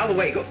 kids, get out of the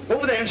way. Go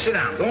over there and sit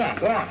down. Go on,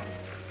 go on.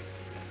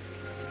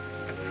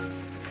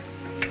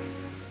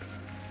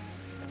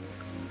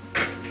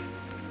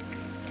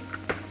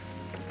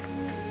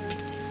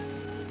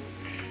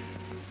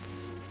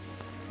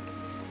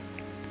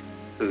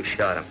 Who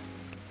shot him?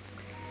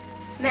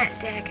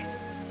 Matt Daggett.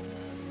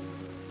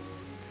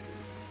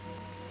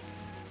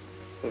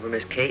 Over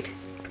Miss Kate?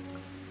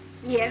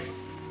 Yes,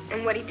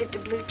 and what he did to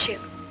Blue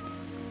Chip.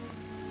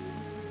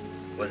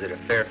 Was it a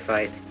fair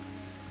fight?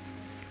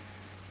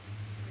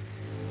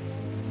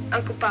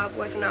 Uncle Bob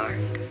wasn't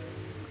armed.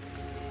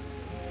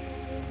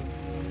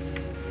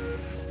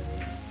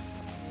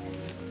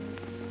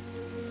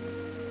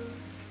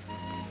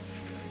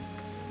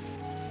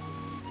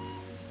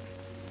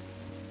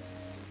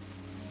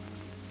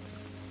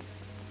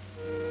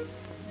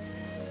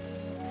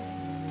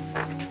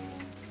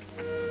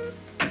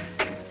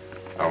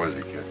 How is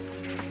he, kid?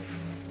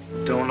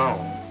 Don't know.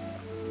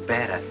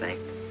 Bad, I think.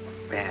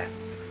 Bad.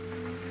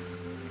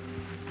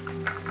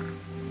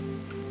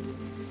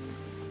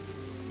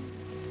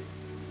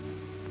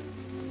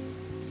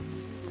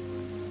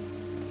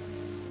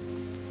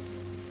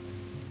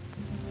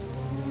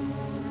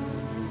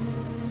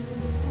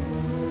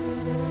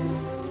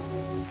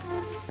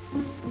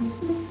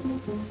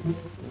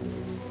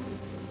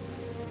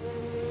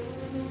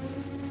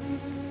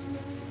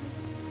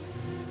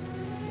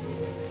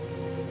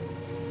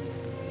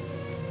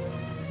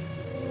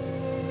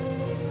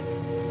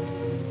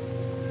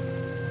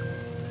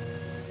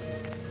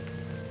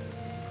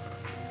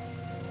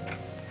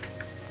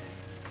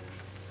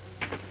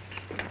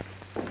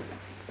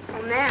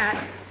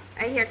 Matt,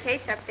 I hear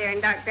Kate's up there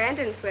and Doc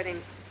Brandon's with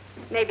him.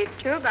 Maybe it's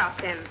true about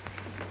them.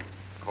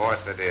 Of course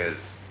it is.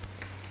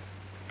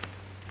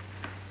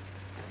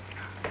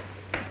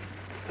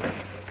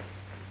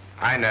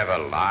 I never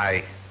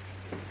lie.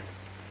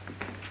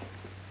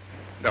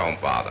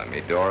 Don't bother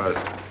me, Doris.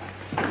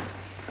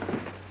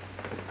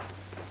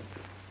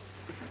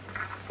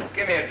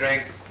 Give me a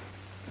drink.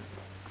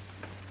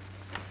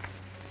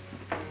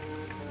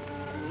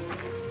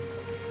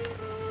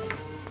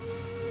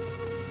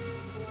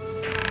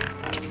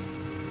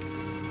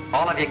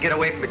 All of you get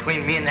away from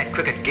between me and that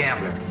crooked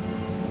gambler.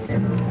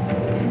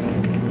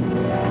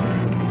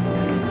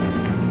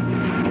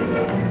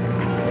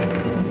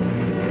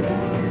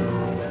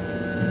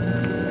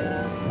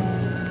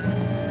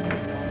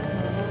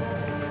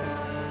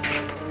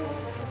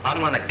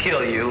 I'm gonna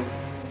kill you.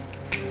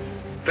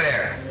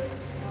 Fair.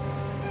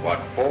 What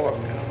for,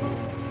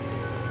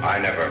 Bill? I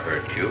never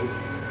hurt you.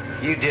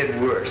 You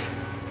did worse.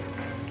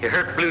 You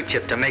hurt Blue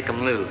Chip to make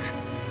him lose,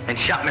 and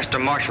shot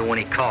Mr. Marshall when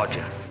he called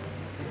you.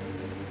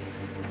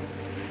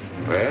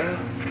 Well,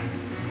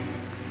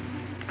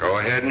 go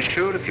ahead and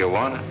shoot if you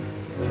want to.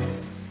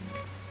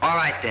 All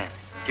right, then.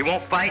 If you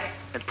won't fight,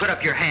 then put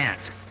up your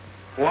hands.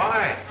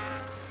 Why?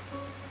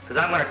 Because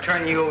I'm going to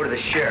turn you over to the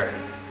sheriff.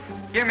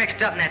 You're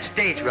mixed up in that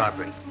stage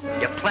robbery.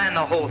 You planned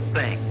the whole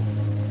thing.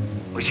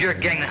 It was your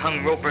gang that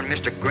hung Roper and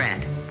Mr.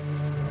 Grant.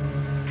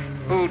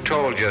 Who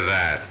told you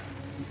that?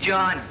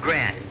 John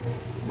Grant.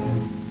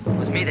 It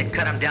was me that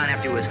cut him down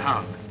after he was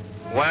hung.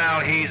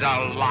 Well, he's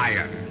a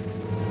liar.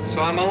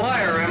 So I'm a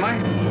liar, am I?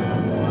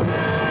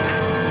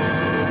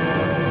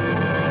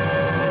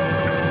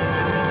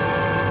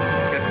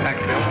 Get back,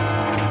 Bill.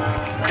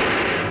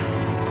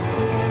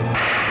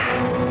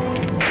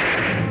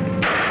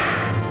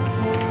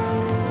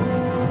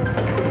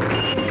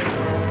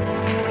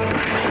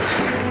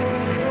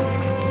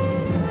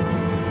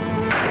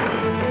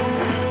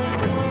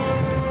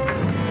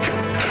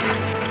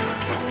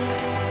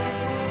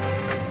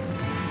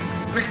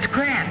 Mr.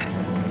 Grant!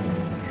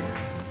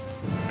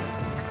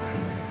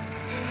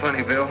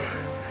 Funny, Bill.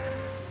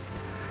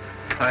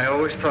 I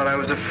always thought I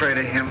was afraid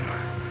of him.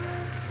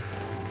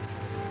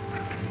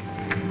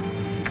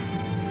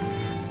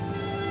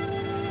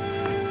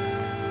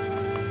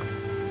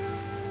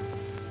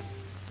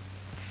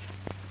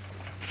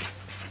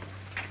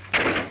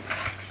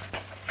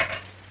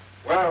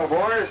 Well,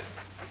 boys,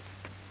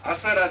 I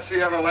said I'd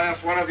see every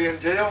last one of you in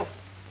jail.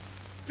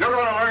 You're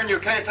going to learn you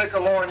can't take the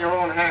law in your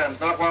own hands,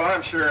 not while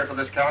I'm sheriff of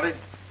this county.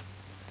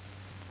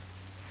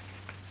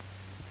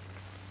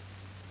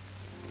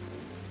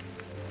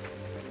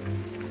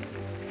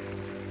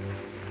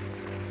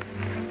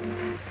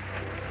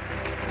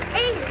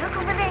 Hey, look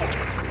over there.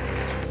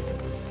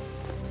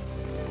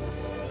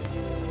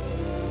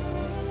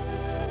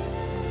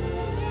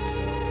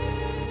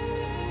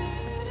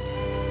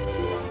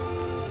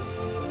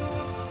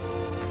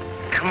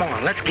 Come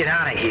on, let's get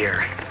out of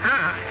here.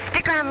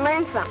 Stick around and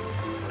learn something.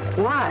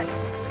 What?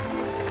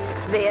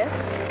 This.